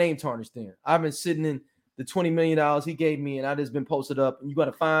had my name tarnished then. I've been sitting in the $20 million he gave me, and I just been posted up. And you got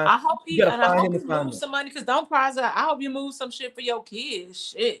to find. I hope you move some money because don't prize out. I hope you move some shit for your kids.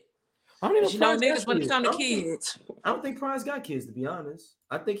 Shit. I don't even know niggas when it comes to kids. I don't think Prize got kids, to be honest.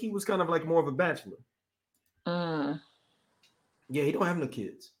 I think he was kind of like more of a bachelor. Yeah, he don't have no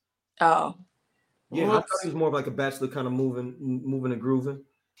kids. Oh. Yeah, I thought he was more of like a bachelor, kind of moving and grooving.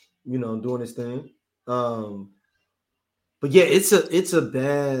 Doing his thing. But yeah, it's a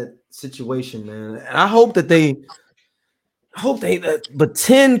bad situation, man. And I hope that but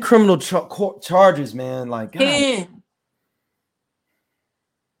 10 criminal charges, man. Like, God. 10.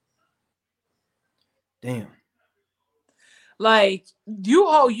 Damn. Like, you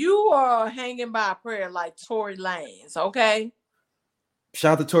are hanging by a prayer like Tory Lanez, okay?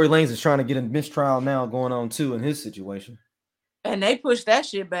 Shout out to Tory Lanez is trying to get a mistrial now going on too in his situation. And they pushed that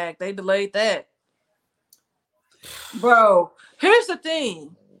shit back. They delayed that. Bro, here's the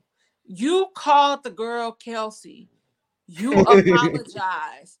thing. You called the girl Kelsey. You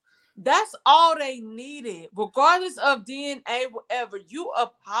apologize. That's all they needed. Regardless of DNA, whatever, you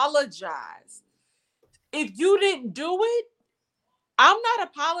apologize. If you didn't do it, I'm not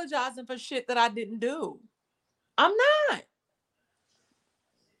apologizing for shit that I didn't do. I'm not.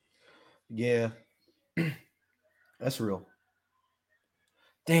 Yeah, that's real.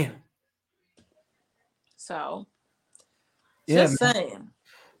 Damn. So Yeah, just man. saying.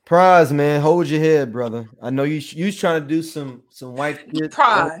 Prize, man. Hold your head, brother. I know you was trying to do some white shit,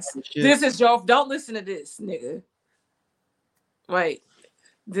 Prize. shit This is your don't listen to this, nigga. Wait,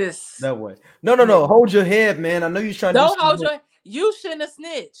 this that way. No, no, no. nigga. Hold your head, man. I know you was trying to do Don't hold some. your you shouldn't have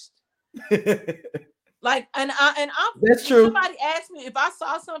snitched. Like and I'm That's if true. somebody asked me if I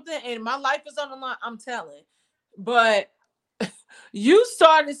saw something and my life is on the line, I'm telling. But you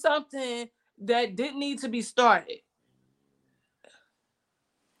started something that didn't need to be started.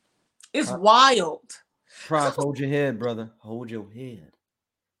 It's wild. Prize, hold your head, brother. Hold your head.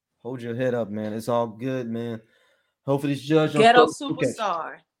 Hold your head up, man. It's all good, man. Hopefully this judge don't Ghetto throw the catch.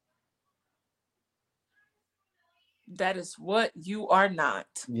 superstar. That is what you are not.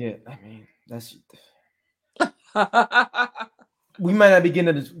 Yeah, I mean, that's we might not be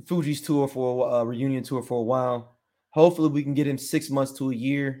getting to the Fuji's tour for a reunion tour for a while. Hopefully we can get him 6 months to a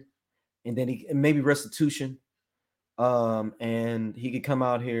year and then he maybe restitution. And he could come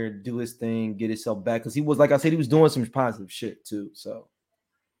out here, do his thing, get himself back. Because he was, like I said, he was doing some positive shit too. So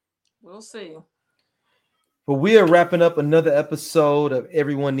We'll see. but we are wrapping up another episode of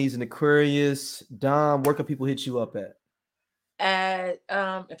Everyone Needs an Aquarius. Dom, where can people hit you up at?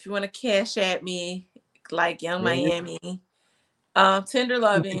 If you want to cash at me, like Young Yeah. Miami, Tender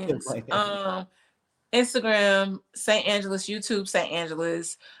Lovings, Instagram, St. Angeles, YouTube, St.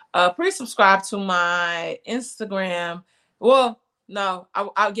 Angeles. Please subscribe to my Instagram. Well, no,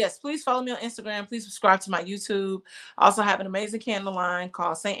 I yes, please follow me on Instagram. Please subscribe to my YouTube. I also have an amazing candle line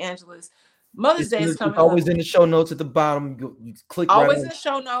called St. Angeles. Mother's Day is It's coming always up. in the show notes at the bottom. You click right Always on. in the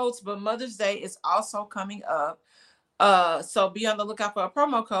show notes, but Mother's Day is also coming up. So be on the lookout for a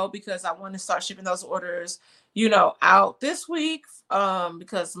promo code because I want to start shipping those orders, out this week.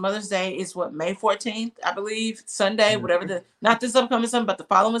 Because Mother's Day is May 14th, I believe, Sunday, whatever not this upcoming Sunday, but the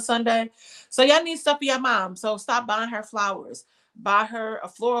following Sunday. So y'all need stuff for your mom. So stop buying her flowers. Buy her a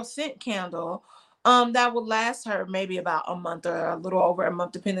floral scent candle. That will last her maybe about a month or a little over a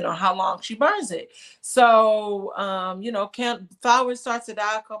month, depending on how long she burns it. So, flowers start to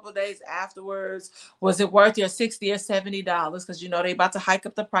die a couple of days afterwards. Was it worth your $60 or $70? Because they about to hike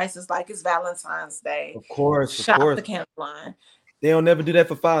up the prices like it's Valentine's Day. Of course, Shop of course. the candle line. They don't never do that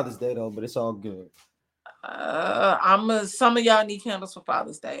for Father's Day though, but it's all good. Some of y'all need candles for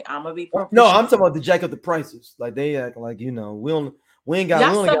Father's Day. I'm gonna be no, I'm talking about the jack up the prices. Like they act like we ain't got.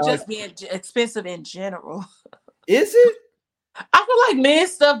 Y'all we only stuff got just being expensive in general. Is it? I feel like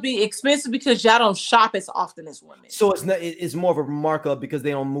men's stuff be expensive because y'all don't shop as often as women. So it's not. It's more of a markup because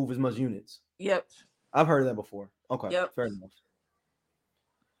they don't move as much units. Yep. I've heard that before. Okay. Yep. Fair enough.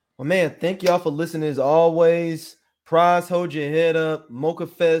 Well, man, thank y'all for listening as always. Prize, hold your head up. Mocha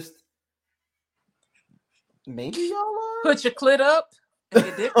Fest. Maybe y'all are. Put your clit up and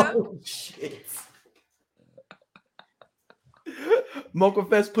your dick up. Oh shit. Mocha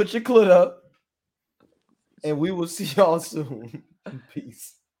Fest, put your clit up. And we will see y'all soon.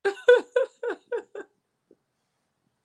 Peace.